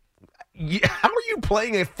point? How are you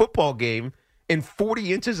playing a football game in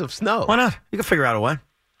 40 inches of snow? Why not? You can figure out a way.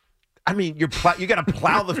 I mean, you got to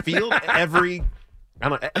plow the field every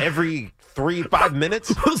 3-5 minutes.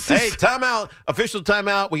 Hey, timeout, official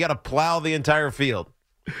timeout. We got to plow the entire field.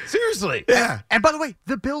 Seriously. Yeah. And by the way,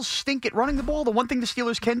 the Bills stink at running the ball. The one thing the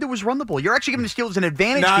Steelers can do is run the ball. You're actually giving the Steelers an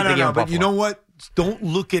advantage. No. But you know what? Don't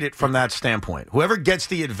look at it from that standpoint. Whoever gets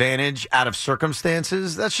the advantage out of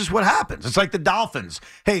circumstances, that's just what happens. It's like the Dolphins.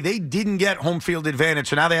 Hey, they didn't get home field advantage,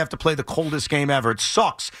 so now they have to play the coldest game ever. It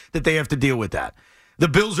sucks that they have to deal with that. The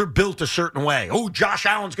Bills are built a certain way. Oh, Josh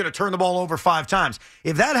Allen's going to turn the ball over 5 times.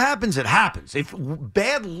 If that happens, it happens. If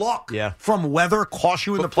bad luck from weather costs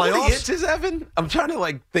you in the playoffs. 40 inches, Evan? I'm trying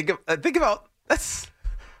to think about that's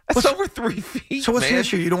over 3 feet. So what's man. the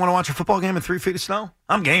issue? You don't want to watch a football game in 3 feet of snow?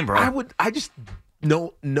 I'm game, bro. I just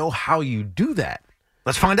know how you do that.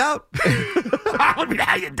 Let's find out. I don't know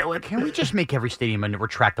how you do it. Can we just make every stadium a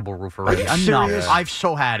retractable roof already? Are you serious? I've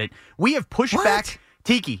so had it. We have pushed back.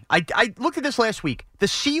 Tiki, I looked at this last week. The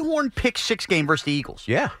Seahorn pick 6 game versus the Eagles.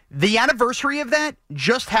 Yeah. The anniversary of that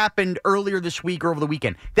just happened earlier this week or over the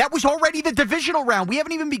weekend. That was already the divisional round. We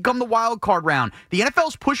haven't even begun the wild card round. The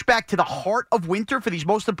NFL's pushed back to the heart of winter for these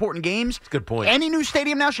most important games. Good point. Any new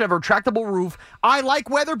stadium now should have a retractable roof. I like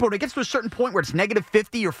weather, but when it gets to a certain point where it's negative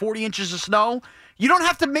 50 or 40 inches of snow, you don't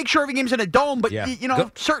have to make sure every game's in a dome, but,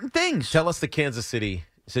 certain things. Tell us the Kansas City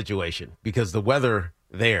situation, because the weather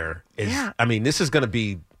there is, I mean, this is going to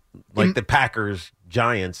be like the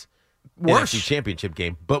Packers-Giants NFC championship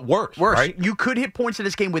game, but worse, right? You could hit points in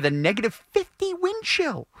this game with a negative 50 wind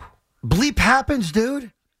chill. Bleep happens,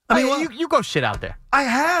 dude. I mean, you go sit out there. I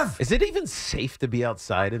have. Is it even safe to be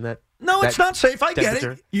outside in that? No, it's not safe. I get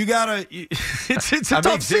temperature? it. You gotta. It's a I'm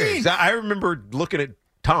being tough serious. scene. I remember looking at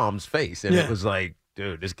Tom's face, and Yeah. it was like,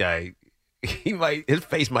 dude, this guy, his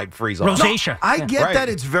face might freeze off. Rosacea. I get that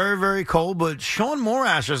it's very, very cold, but Sean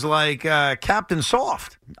Morash is like Captain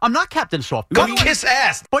Soft. I'm not Captain Soft. Go kiss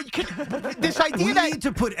ass. But this idea We that need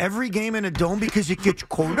to put every game in a dome because it gets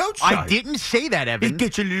cold outside. I didn't say that, Evan. It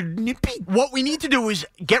gets a little nippy. What we need to do is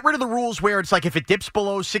get rid of the rules where it's like if it dips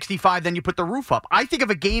below 65, then you put the roof up. I think if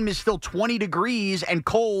a game is still 20 degrees and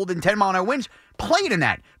cold and 10-mile-an-hour winds, play it in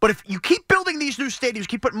that. But if you keep building these new stadiums,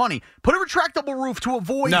 keep putting money, put a retractable roof to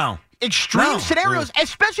avoid extreme scenarios,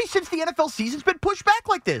 especially since the NFL season's been pushed back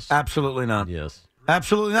like this. Absolutely not. Yes.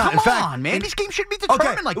 Absolutely not. Come In fact, on, man. These games shouldn't be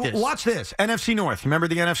determined like this. Watch this. NFC North. Remember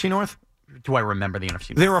the NFC North? Do I remember the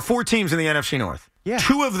NFC North? There are 4 teams in the NFC North. Yeah.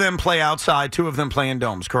 2 of them play outside, 2 of them play in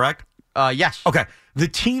domes, correct? Yes. Okay. The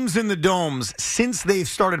teams in the domes, since they've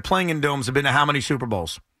started playing in domes, have been to how many Super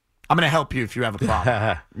Bowls? I'm going to help you if you have a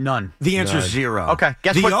problem. None. The answer is 0. Okay.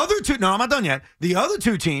 Guess the what? other 2, no, I'm not done yet. The other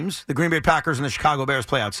 2 teams, the Green Bay Packers and the Chicago Bears,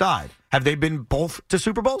 play outside. Have they been both to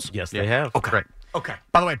Super Bowls? Yes, they have. Okay. Right. Okay.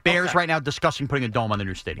 By the way, Bears right now discussing putting a dome on the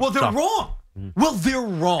new stadium. Well, they're wrong. Well, they're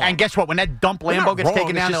wrong. And guess what? When that dump They're Lambeau not gets wrong.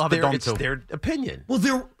 taken down, It's they'll have just a dome it's too. their opinion. Well,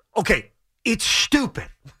 they're okay. It's stupid.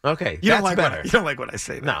 Okay, You that's don't like better. You don't like when I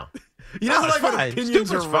say that. No. You don't No, like it's when fine. opinions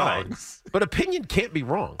Stupid's are fine. wrong. But opinion can't be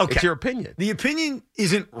wrong. Okay. It's your opinion. The opinion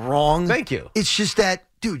isn't wrong. Thank you. It's just that,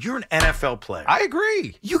 dude, you're an NFL player. I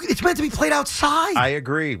agree. It's meant to be played outside. I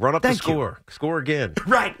agree. Run up Thank the score. Score again.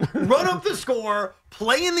 Right. Run up the score,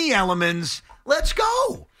 play in the elements. Let's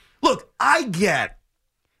go. Look, I get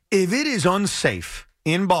if it is unsafe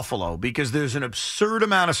in Buffalo because there's an absurd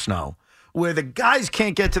amount of snow where the guys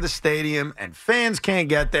can't get to the stadium and fans can't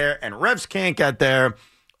get there and refs can't get there,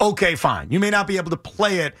 okay, fine. You may not be able to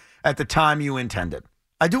play it at the time you intended.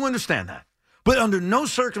 I do understand that. But under no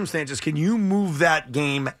circumstances can you move that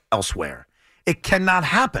game elsewhere. It cannot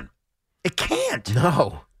happen. It can't.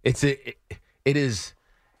 No. It is,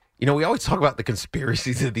 we always talk about the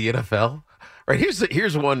conspiracies of the NFL. Right,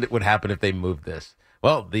 here's one that would happen if they moved this.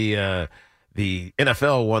 Well, the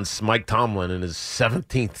NFL wants Mike Tomlin in his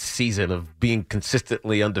 17th season of being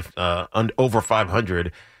consistently over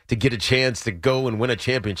 500 to get a chance to go and win a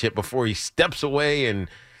championship before he steps away and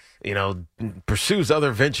pursues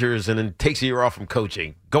other ventures and then takes a year off from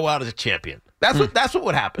coaching. Go out as a champion. That's what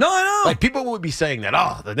would happen. No, I know. Like people would be saying that.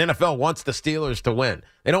 Oh, the NFL wants the Steelers to win.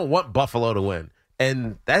 They don't want Buffalo to win,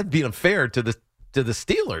 and that'd be unfair to the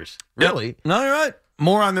Steelers. Really? Yep. No, you're right.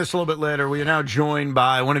 More on this a little bit later. We are now joined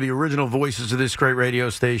by one of the original voices of this great radio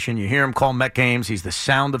station. You hear him call Met games. He's the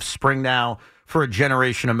sound of spring now for a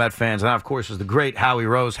generation of Met fans. And that, of course, is the great Howie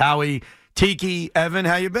Rose. Howie, Tiki, Evan,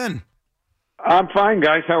 how you been? I'm fine,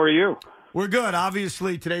 guys. How are you? We're good.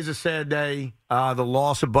 Obviously, today's a sad day. The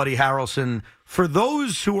loss of Buddy Harrelson. For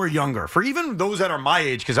those who are younger, for even those that are my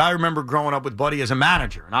age, because I remember growing up with Buddy as a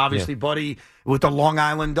manager, and obviously Buddy with the Long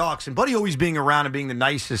Island Ducks, and Buddy always being around and being the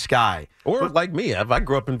nicest guy. Or like me, I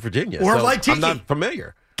grew up in Virginia. Or so like Tiki. I'm not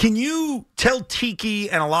familiar. Can you tell Tiki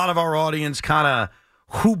and a lot of our audience kind of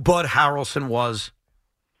who Bud Harrelson was?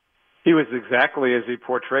 He was exactly as he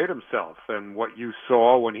portrayed himself, and what you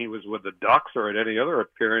saw when he was with the Ducks or at any other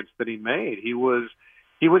appearance that he made. He was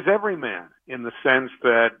he was every man in the sense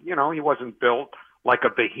that, you know, he wasn't built like a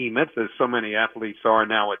behemoth as so many athletes are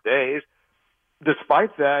nowadays.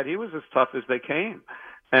 Despite that, he was as tough as they came.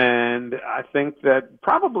 And I think that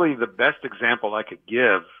probably the best example I could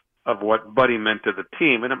give of what Buddy meant to the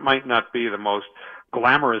team, and it might not be the most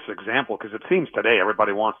glamorous example because it seems today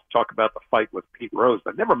everybody wants to talk about the fight with Pete Rose,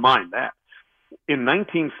 but never mind that. In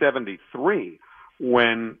 1973,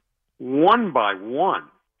 when one by one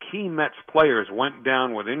key Mets players went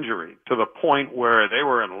down with injury to the point where they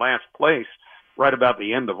were in last place right about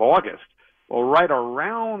the end of August, well, right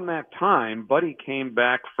around that time, Buddy came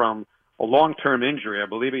back from a long-term injury. I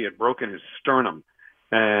believe he had broken his sternum.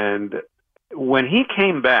 And when he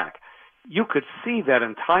came back, you could see that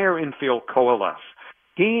entire infield coalesce.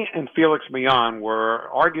 He and Felix Millan were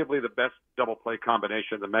arguably the best double-play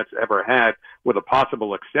combination the Mets ever had, with a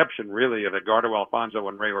possible exception, really, of Edgardo Alfonso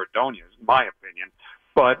and Ray Ordonez, in my opinion.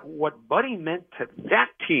 But what Buddy meant to that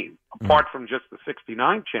team, apart from just the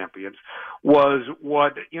 69 champions, was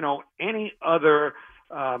what, you know, any other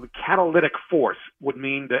catalytic force would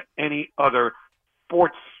mean to any other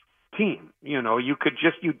sports team. You know, you could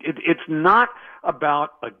just, it's not about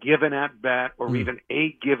a given at-bat or even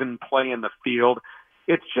a given play in the field.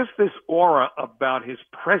 It's just this aura about his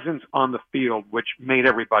presence on the field, which made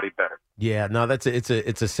everybody better. Yeah, no, it's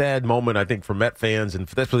a sad moment, I think, for Met fans, and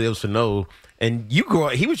that's what they also know. And he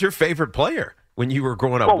was your favorite player when you were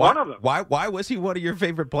growing up. Well, one of them. Why was he one of your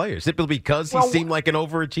favorite players? Simply because he seemed like an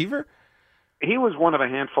overachiever? He was one of a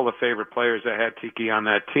handful of favorite players that had Tiki on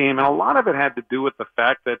that team, and a lot of it had to do with the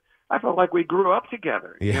fact that I felt like we grew up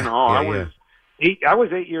together. Yeah, you know, I was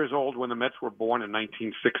 8 years old when the Mets were born in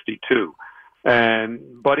 1962.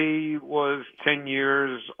 And Buddy was 10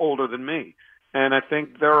 years older than me. And I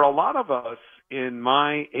think there are a lot of us in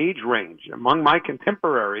my age range, among my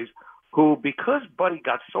contemporaries, who, because Buddy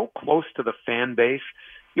got so close to the fan base,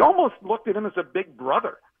 you almost looked at him as a big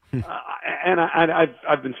brother. And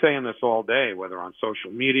I've been saying this all day, whether on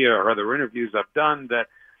social media or other interviews I've done, that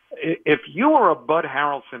if you were a Bud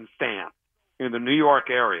Harrelson fan in the New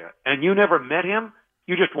York area and you never met him,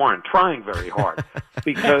 you just weren't trying very hard,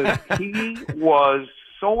 because he was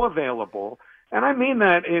so available. And I mean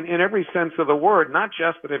that in every sense of the word, not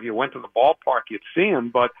just that if you went to the ballpark, you'd see him,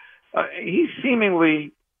 but he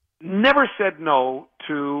seemingly never said no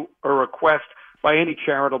to a request by any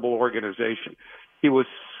charitable organization. He was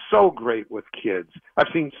so great with kids. I've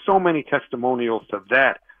seen so many testimonials to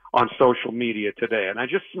that on social media today, and I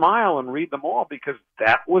just smile and read them all because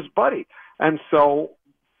that was Buddy. And so,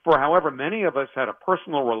 for however many of us had a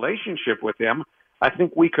personal relationship with him, I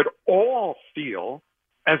think we could all feel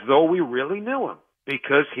as though we really knew him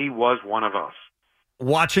because he was one of us.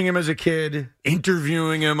 Watching him as a kid,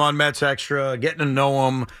 interviewing him on Mets Extra, getting to know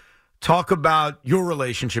him, talk about your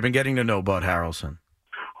relationship and getting to know Bud Harrelson.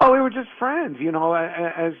 Oh, we were just friends, you know,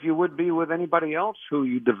 as you would be with anybody else who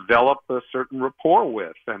you develop a certain rapport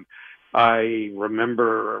with. And I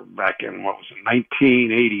remember back in,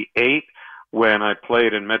 1988, when I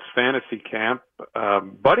played in Mets fantasy camp.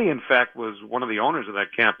 Buddy, in fact, was one of the owners of that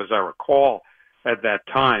camp, as I recall, at that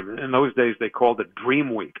time. In those days, they called it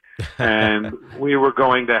Dream Week. And we were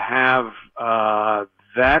going to have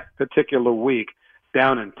that particular week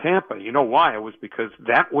down in Tampa. You know why? It was because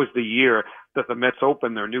that was the year that the Mets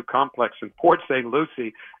opened their new complex in Port St.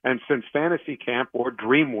 Lucie. And since fantasy camp, or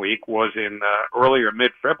Dream Week, was in earlier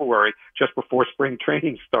mid-February, just before spring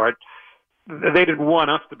training starts, they didn't want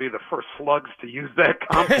us to be the first slugs to use that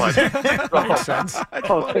complex. Makes sense.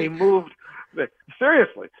 So they moved,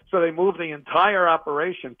 seriously, so they moved the entire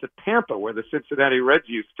operation to Tampa, where the Cincinnati Reds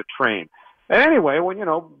used to train. And anyway, when, you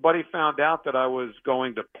know, Buddy found out that I was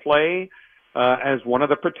going to play as one of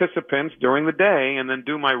the participants during the day and then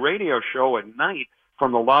do my radio show at night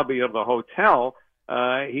from the lobby of the hotel,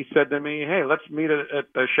 he said to me, hey, let's meet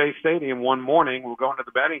at the Shea Stadium one morning. We'll go into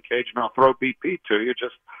the batting cage and I'll throw BP to you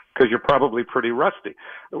just because you're probably pretty rusty,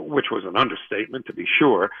 which was an understatement, to be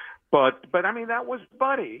sure. But I mean, that was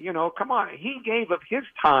Buddy. You know, come on. He gave of his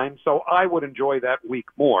time so I would enjoy that week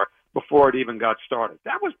more before it even got started.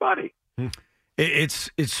 That was Buddy. It's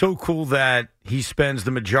so cool that he spends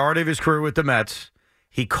the majority of his career with the Mets.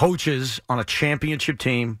 He coaches on a championship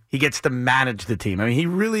team. He gets to manage the team. I mean, he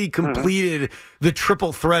really completed the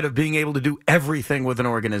triple threat of being able to do everything with an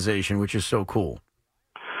organization, which is so cool.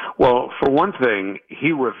 Well, for one thing,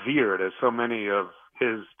 he revered, as so many of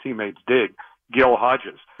his teammates did, Gil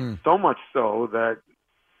Hodges. So much so that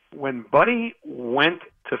when Buddy went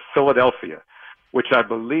to Philadelphia, which I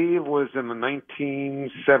believe was in the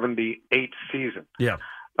 1978 season,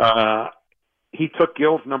 he took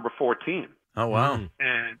Gil's number 14. Oh, wow.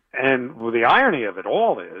 And the irony of it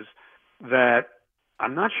all is that, I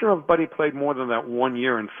I'm not sure if Buddy played more than that 1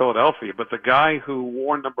 year in Philadelphia, but the guy who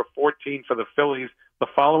wore number 14 for the Phillies the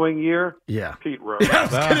following year, yeah, Pete Rose. I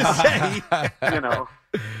was going to say. You know,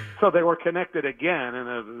 so they were connected again in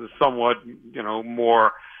a somewhat,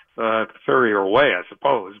 more furrier way, I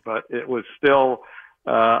suppose, but it was still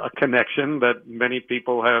a connection that many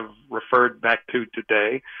people have referred back to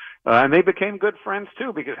today. And they became good friends,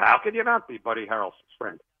 too, because how could you not be Buddy Harrelson's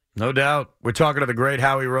friend? No doubt. We're talking to the great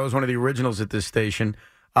Howie Rose, one of the originals at this station.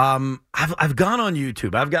 I've gone on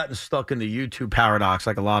YouTube. I've gotten stuck in the YouTube paradox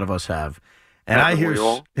like a lot of us have. And I hear,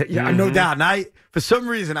 no doubt. And for some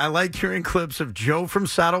reason, I like hearing clips of Joe from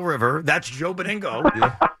Saddle River. That's Joe Beningo.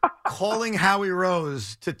 Calling Howie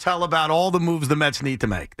Rose to tell about all the moves the Mets need to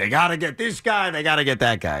make. They got to get this guy. They got to get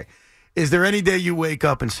that guy. Is there any day you wake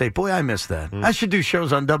up and say, boy, I miss that? I should do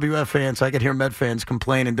shows on WFAN so I could hear Met fans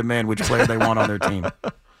complain and demand which player they want on their team.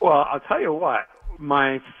 Well, I'll tell you what.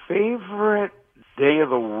 My favorite day of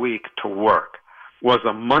the week to work was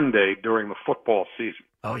a Monday during the football season.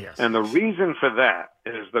 Oh, yes. And the reason for that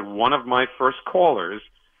is that one of my first callers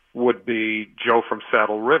would be Joe from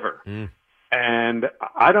Saddle River. And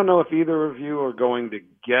I don't know if either of you are going to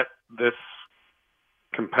get this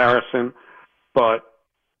comparison, but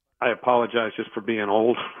I apologize just for being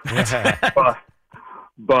old.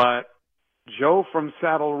 but Joe from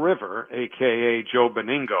Saddle River, a.k.a. Joe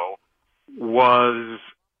Beningo, was,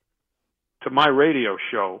 to my radio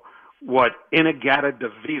show, what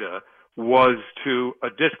Inagata-Davida was to a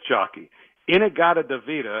disc jockey.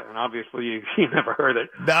 Inagata-Davida, and obviously you never heard it.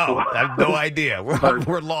 No, I have no idea.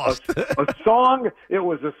 We're lost. a song. It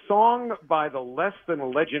was a song by the less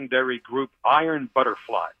than legendary group Iron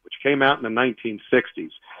Butterfly, which came out in the 1960s.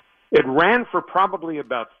 It ran for probably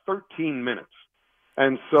about 13 minutes.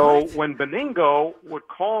 And so when Beningo would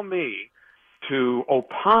call me to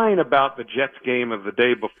opine about the Jets game of the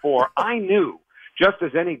day before, I knew, just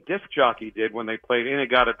as any disc jockey did when they played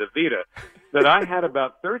Inagata-Davida, that I had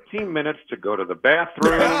about 13 minutes to go to the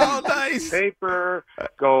bathroom, paper,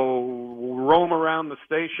 go roam around the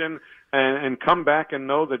station, and come back and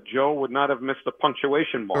know that Joe would not have missed a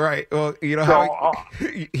punctuation mark. Right. Well, you know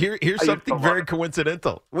here's something very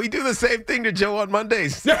coincidental. We do the same thing to Joe on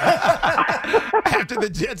Mondays after the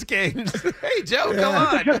Jets games. Hey, Joe, come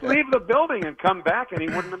on. He could just leave the building and come back, and he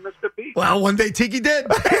wouldn't have missed a beat. Well, one day Tiki did.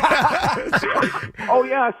 Oh,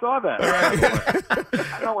 yeah, I saw that.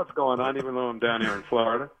 I know what's going on, even though I'm down here in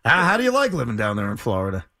Florida. How do you like living down there in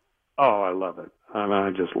Florida? Oh, I love it. I mean, I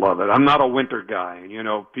just love it. I'm not a winter guy.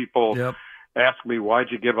 People ask me, why'd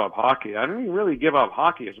you give up hockey? I didn't really give up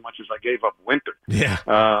hockey as much as I gave up winter. Yeah.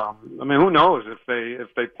 I mean, who knows? If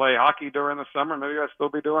they play hockey during the summer, maybe I'll still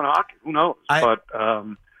be doing hockey. Who knows? But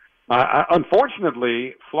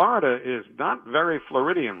unfortunately, Florida is not very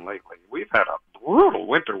Floridian lately. We've had a brutal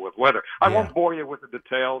winter with weather. I won't bore you with the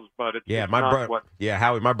details, but it's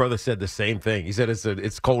Howie, my brother said the same thing. He said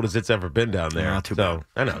it's cold as it's ever been down there. Not too bad.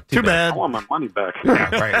 I know. Too bad. I want my money back.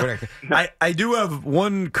 I do have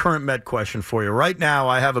one current Met question for you. Right now,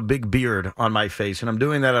 I have a big beard on my face, and I'm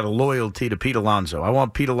doing that out of loyalty to Pete Alonso. I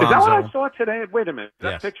want Pete Alonso. Is that what I saw today? Wait a minute. Is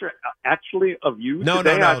that picture actually of you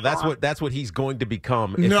today? No. That's what he's going to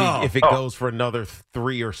become if it goes for another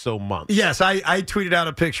 3 or so months. Yes, I tweeted out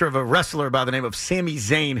a picture of a wrestler by the name of Sami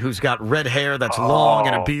Zayn who's got red hair that's long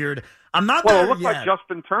and a beard. I'm not there it looked yet. like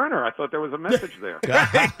Justin Turner. I thought there was a message there.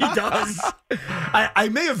 He does. I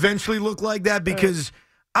may eventually look like that because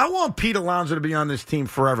I want Pete Alonso to be on this team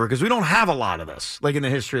forever because we don't have a lot of this, like in the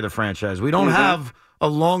history of the franchise. We don't have a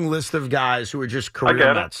long list of guys who are just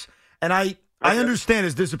career Mets. And I understand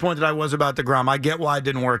as disappointed I was about DeGrom. I get why it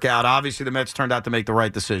didn't work out. Obviously, the Mets turned out to make the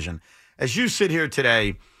right decision. As you sit here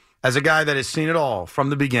today, as a guy that has seen it all from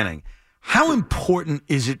the beginning, how important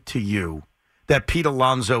is it to you that Pete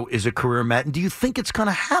Alonso is a career Met, and do you think it's going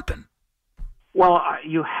to happen? Well,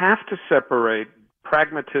 you have to separate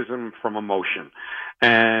pragmatism from emotion.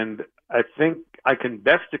 And I think I can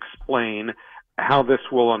best explain how this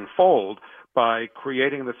will unfold by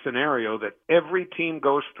creating the scenario that every team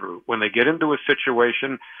goes through when they get into a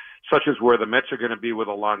situation such as where the Mets are going to be with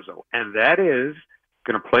Alonso. And that is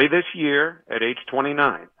going to play this year at age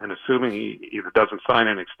 29, and assuming he either doesn't sign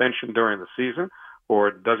an extension during the season or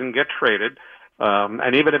doesn't get traded,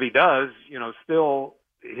 and even if he does, still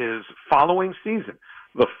his following season,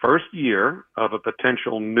 the first year of a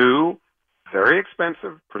potential new, very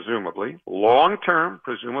expensive, presumably, long-term,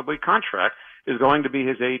 presumably contract, is going to be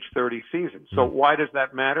his age 30 season. So why does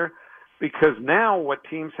that matter? Because now what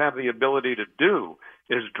teams have the ability to do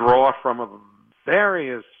is draw from a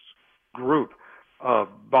various group of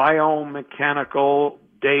biomechanical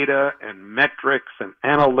data and metrics and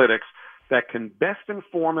analytics that can best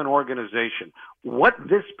inform an organization what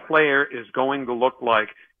this player is going to look like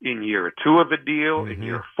in year 2 of a deal, in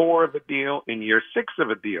year 4 of a deal, in year 6 of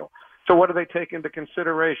a deal. So what do they take into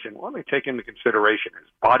consideration? Well, they take into consideration his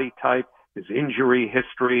body type, his injury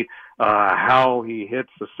history, how he hits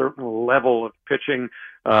a certain level of pitching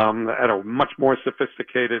at a much more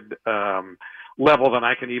sophisticated level than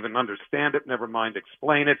I can even understand it, never mind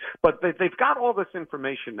explain it. But they've got all this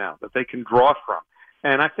information now that they can draw from.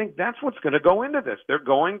 And I think that's what's going to go into this. They're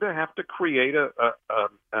going to have to create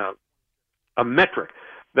a metric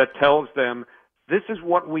that tells them this is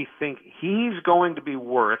what we think he's going to be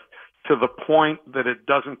worth to the point that it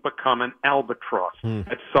doesn't become an albatross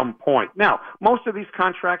at some point. Now, most of these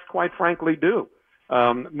contracts, quite frankly, do.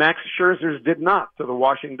 Max Scherzer's did not to the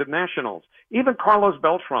Washington Nationals. Even Carlos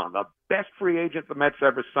Beltran, the best free agent the Mets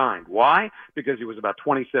ever signed. Why? Because he was about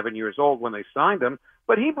 27 years old when they signed him,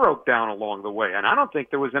 but he broke down along the way. And I don't think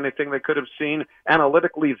there was anything they could have seen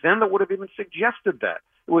analytically then that would have even suggested that.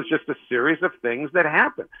 It was just a series of things that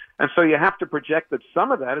happened. And so you have to project that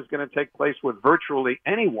some of that is going to take place with virtually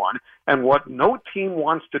anyone. And what no team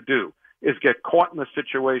wants to do is get caught in a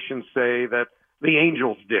situation, say, that the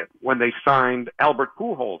Angels did when they signed Albert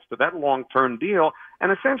Pujols to that long-term deal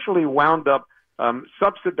and essentially wound up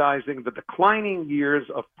subsidizing the declining years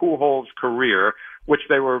of Pujols' career, which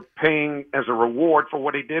they were paying as a reward for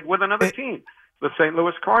what he did with another team, the St.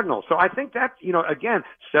 Louis Cardinals. So I think that, again,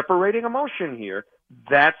 separating emotion here,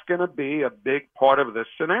 that's going to be a big part of this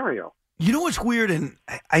scenario. You know what's weird, and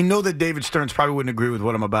I know that David Stearns probably wouldn't agree with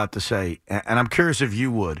what I'm about to say, and I'm curious if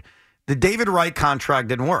you would. The David Wright contract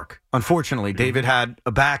didn't work. Unfortunately, David had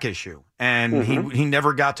a back issue, and he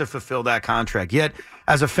never got to fulfill that contract. Yet,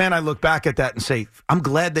 as a fan, I look back at that and say, I'm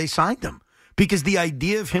glad they signed him. Because the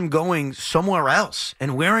idea of him going somewhere else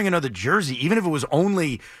and wearing another jersey, even if it was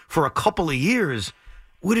only for a couple of years,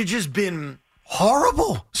 would have just been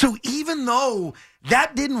horrible. So even though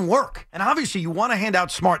that didn't work, and obviously you want to hand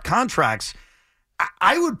out smart contracts,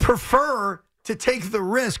 I would prefer to take the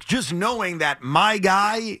risk just knowing that my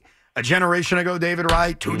guy – a generation ago, David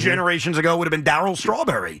Wright, 2 generations ago would have been Darryl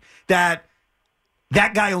Strawberry. That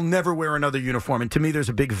guy will never wear another uniform. And to me, there's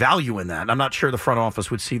a big value in that. I'm not sure the front office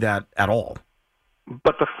would see that at all.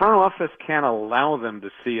 But the front office can't allow them to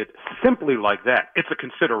see it simply like that. It's a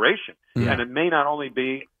consideration. And it may not only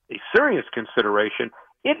be a serious consideration,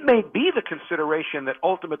 it may be the consideration that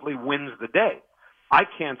ultimately wins the day. I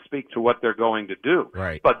can't speak to what they're going to do.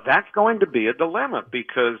 Right. But that's going to be a dilemma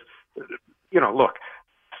because, look,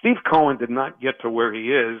 Steve Cohen did not get to where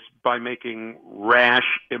he is by making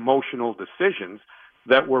rash, emotional decisions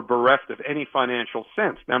that were bereft of any financial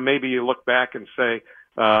sense. Now, maybe you look back and say,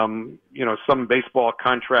 some baseball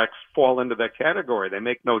contracts fall into that category. They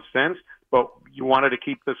make no sense, but you wanted to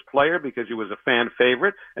keep this player because he was a fan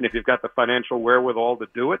favorite, and if you've got the financial wherewithal to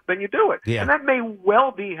do it, then you do it. Yeah. And that may well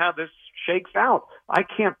be how this shakes out. I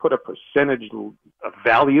can't put a percentage of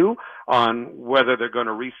value on whether they're going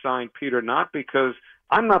to re-sign Pete or not because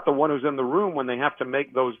I'm not the one who's in the room when they have to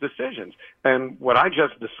make those decisions. And what I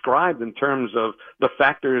just described in terms of the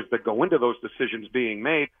factors that go into those decisions being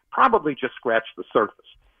made probably just scratched the surface.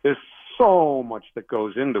 There's so much that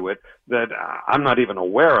goes into it that I'm not even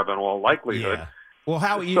aware of in all likelihood. Yeah. Well,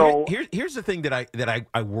 Howie, here's the thing that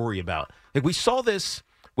I worry about. Like we saw this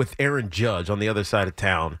with Aaron Judge on the other side of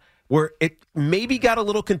town, where it maybe got a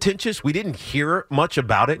little contentious. We didn't hear much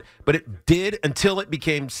about it, but it did until it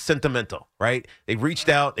became sentimental, right? They reached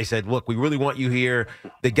out. They said, look, we really want you here.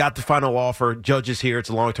 They got the final offer. Judge is here. It's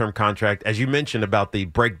a long-term contract. As you mentioned about the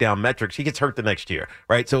breakdown metrics, he gets hurt the next year,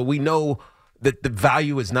 right? So we know that the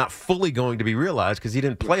value is not fully going to be realized because he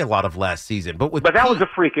didn't play a lot of last season. But that was a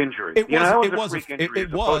freak injury. It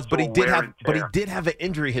was, but he did have an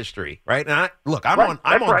injury history, right? And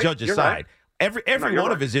I'm on Judge's side. Every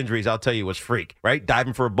one of his injuries, I'll tell you, was freak, right?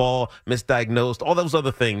 Diving for a ball, misdiagnosed, all those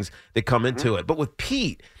other things that come into it. But with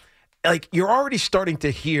Pete, like you're already starting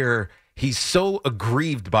to hear he's so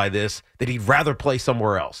aggrieved by this that he'd rather play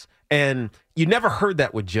somewhere else. And you never heard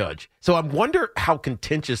that with Judge. So I wonder how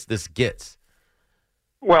contentious this gets.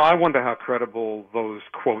 Well, I wonder how credible those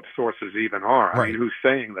quote sources even are. Right. I mean, who's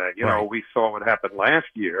saying that? You know, we saw what happened last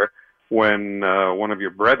year when one of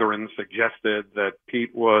your brethren suggested that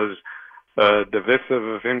Pete was a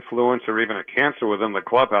divisive influence or even a cancer within the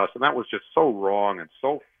clubhouse, and that was just so wrong and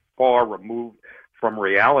so far removed from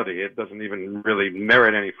reality. It doesn't even really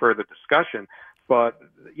merit any further discussion. But,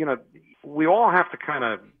 you know, we all have to kind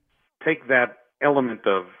of take that element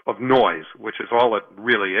of noise, which is all it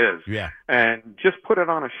really is, and just put it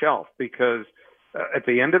on a shelf because at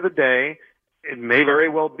the end of the day, it may very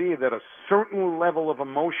well be that a certain level of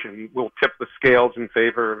emotion will tip the scales in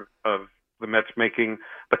favor of the Mets making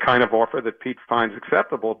the kind of offer that Pete finds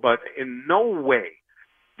acceptable. But in no way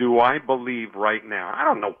do I believe right now. I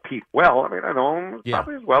don't know Pete well. I mean, I know him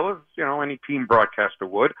probably as well as any team broadcaster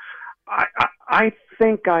would. I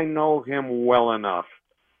think I know him well enough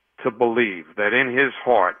to believe that in his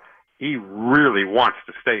heart he really wants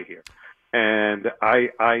to stay here. And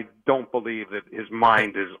I don't believe that his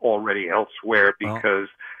mind is already elsewhere because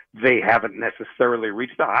they haven't necessarily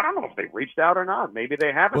reached out. I don't know if they reached out or not. Maybe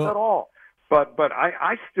they haven't at all. But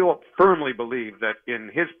I still firmly believe that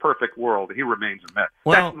in his perfect world, he remains a Met.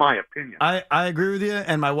 That's my opinion. I agree with you,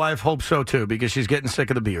 and my wife hopes so, too, because she's getting sick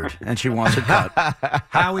of the beard, and she wants it cut.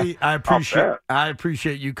 Howie, I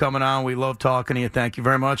appreciate you coming on. We love talking to you. Thank you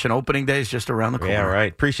very much. And opening day is just around the corner. Yeah,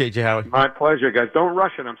 right. Appreciate you, Howie. My pleasure, guys. Don't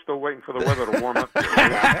rush it. I'm still waiting for the weather to warm up.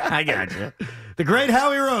 I got you. The great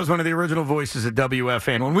Howie Rose, one of the original voices at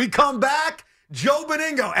WFAN. When we come back, Joe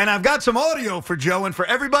Beningo. And I've got some audio for Joe and for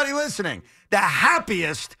everybody listening. The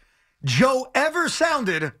happiest Joe ever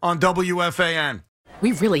sounded on WFAN.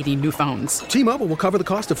 We really need new phones. T-Mobile will cover the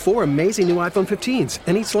cost of 4 amazing new iPhone 15s,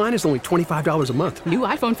 and each line is only $25 a month. New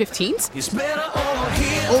iPhone 15s? It's better over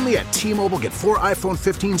here. Only at T-Mobile, get 4 iPhone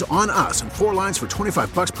 15s on us and 4 lines for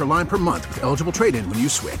 $25 per line per month with eligible trade-in when you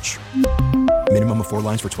switch. Minimum of 4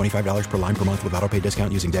 lines for $25 per line per month with autopay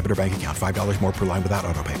discount using debit or bank account. $5 more per line without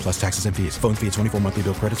autopay, plus taxes and fees. Phone fee at 24 monthly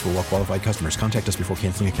bill credits for well-qualified customers. Contact us before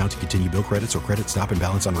canceling account to continue bill credits or credit stop and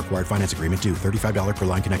balance on required finance agreement due. $35 per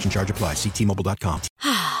line connection charge applies. See T-Mobile.com.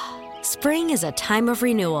 Spring is a time of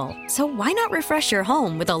renewal, so why not refresh your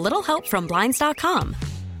home with a little help from Blinds.com?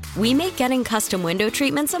 We make getting custom window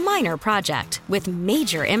treatments a minor project with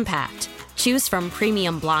major impact. Choose from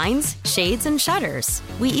premium blinds, shades, and shutters.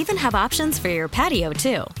 We even have options for your patio,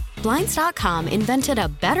 too. Blinds.com invented a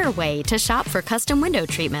better way to shop for custom window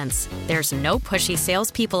treatments. There's no pushy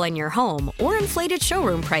salespeople in your home or inflated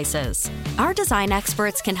showroom prices. Our design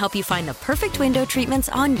experts can help you find the perfect window treatments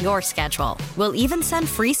on your schedule. We'll even send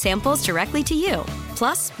free samples directly to you.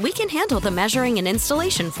 Plus, we can handle the measuring and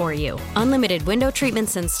installation for you. Unlimited window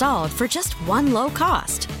treatments installed for just one low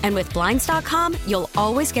cost. And with Blinds.com, you'll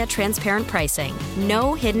always get transparent pricing.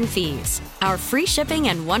 No hidden fees. Our free shipping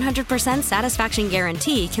and 100% satisfaction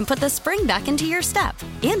guarantee can put the spring back into your step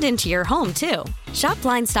and into your home, too. Shop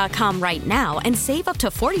Blinds.com right now and save up to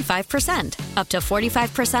 45%. Up to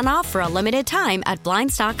 45% off for a limited time at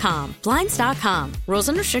Blinds.com. Blinds.com. Rules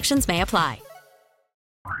and restrictions may apply.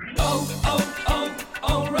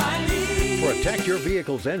 Protect your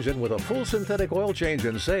vehicle's engine with a full synthetic oil change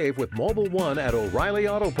and save with Mobile One at O'Reilly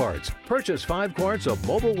Auto Parts. Purchase 5 quarts of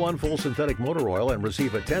Mobile One full synthetic motor oil and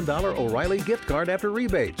receive a $10 O'Reilly gift card after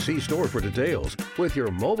rebate. See store for details. With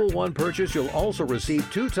your Mobile One purchase, you'll also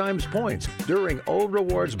receive 2 times points during Old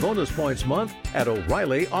Rewards Bonus Points Month at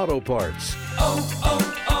O'Reilly Auto Parts.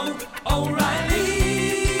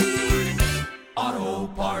 O'Reilly Auto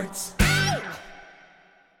Parts.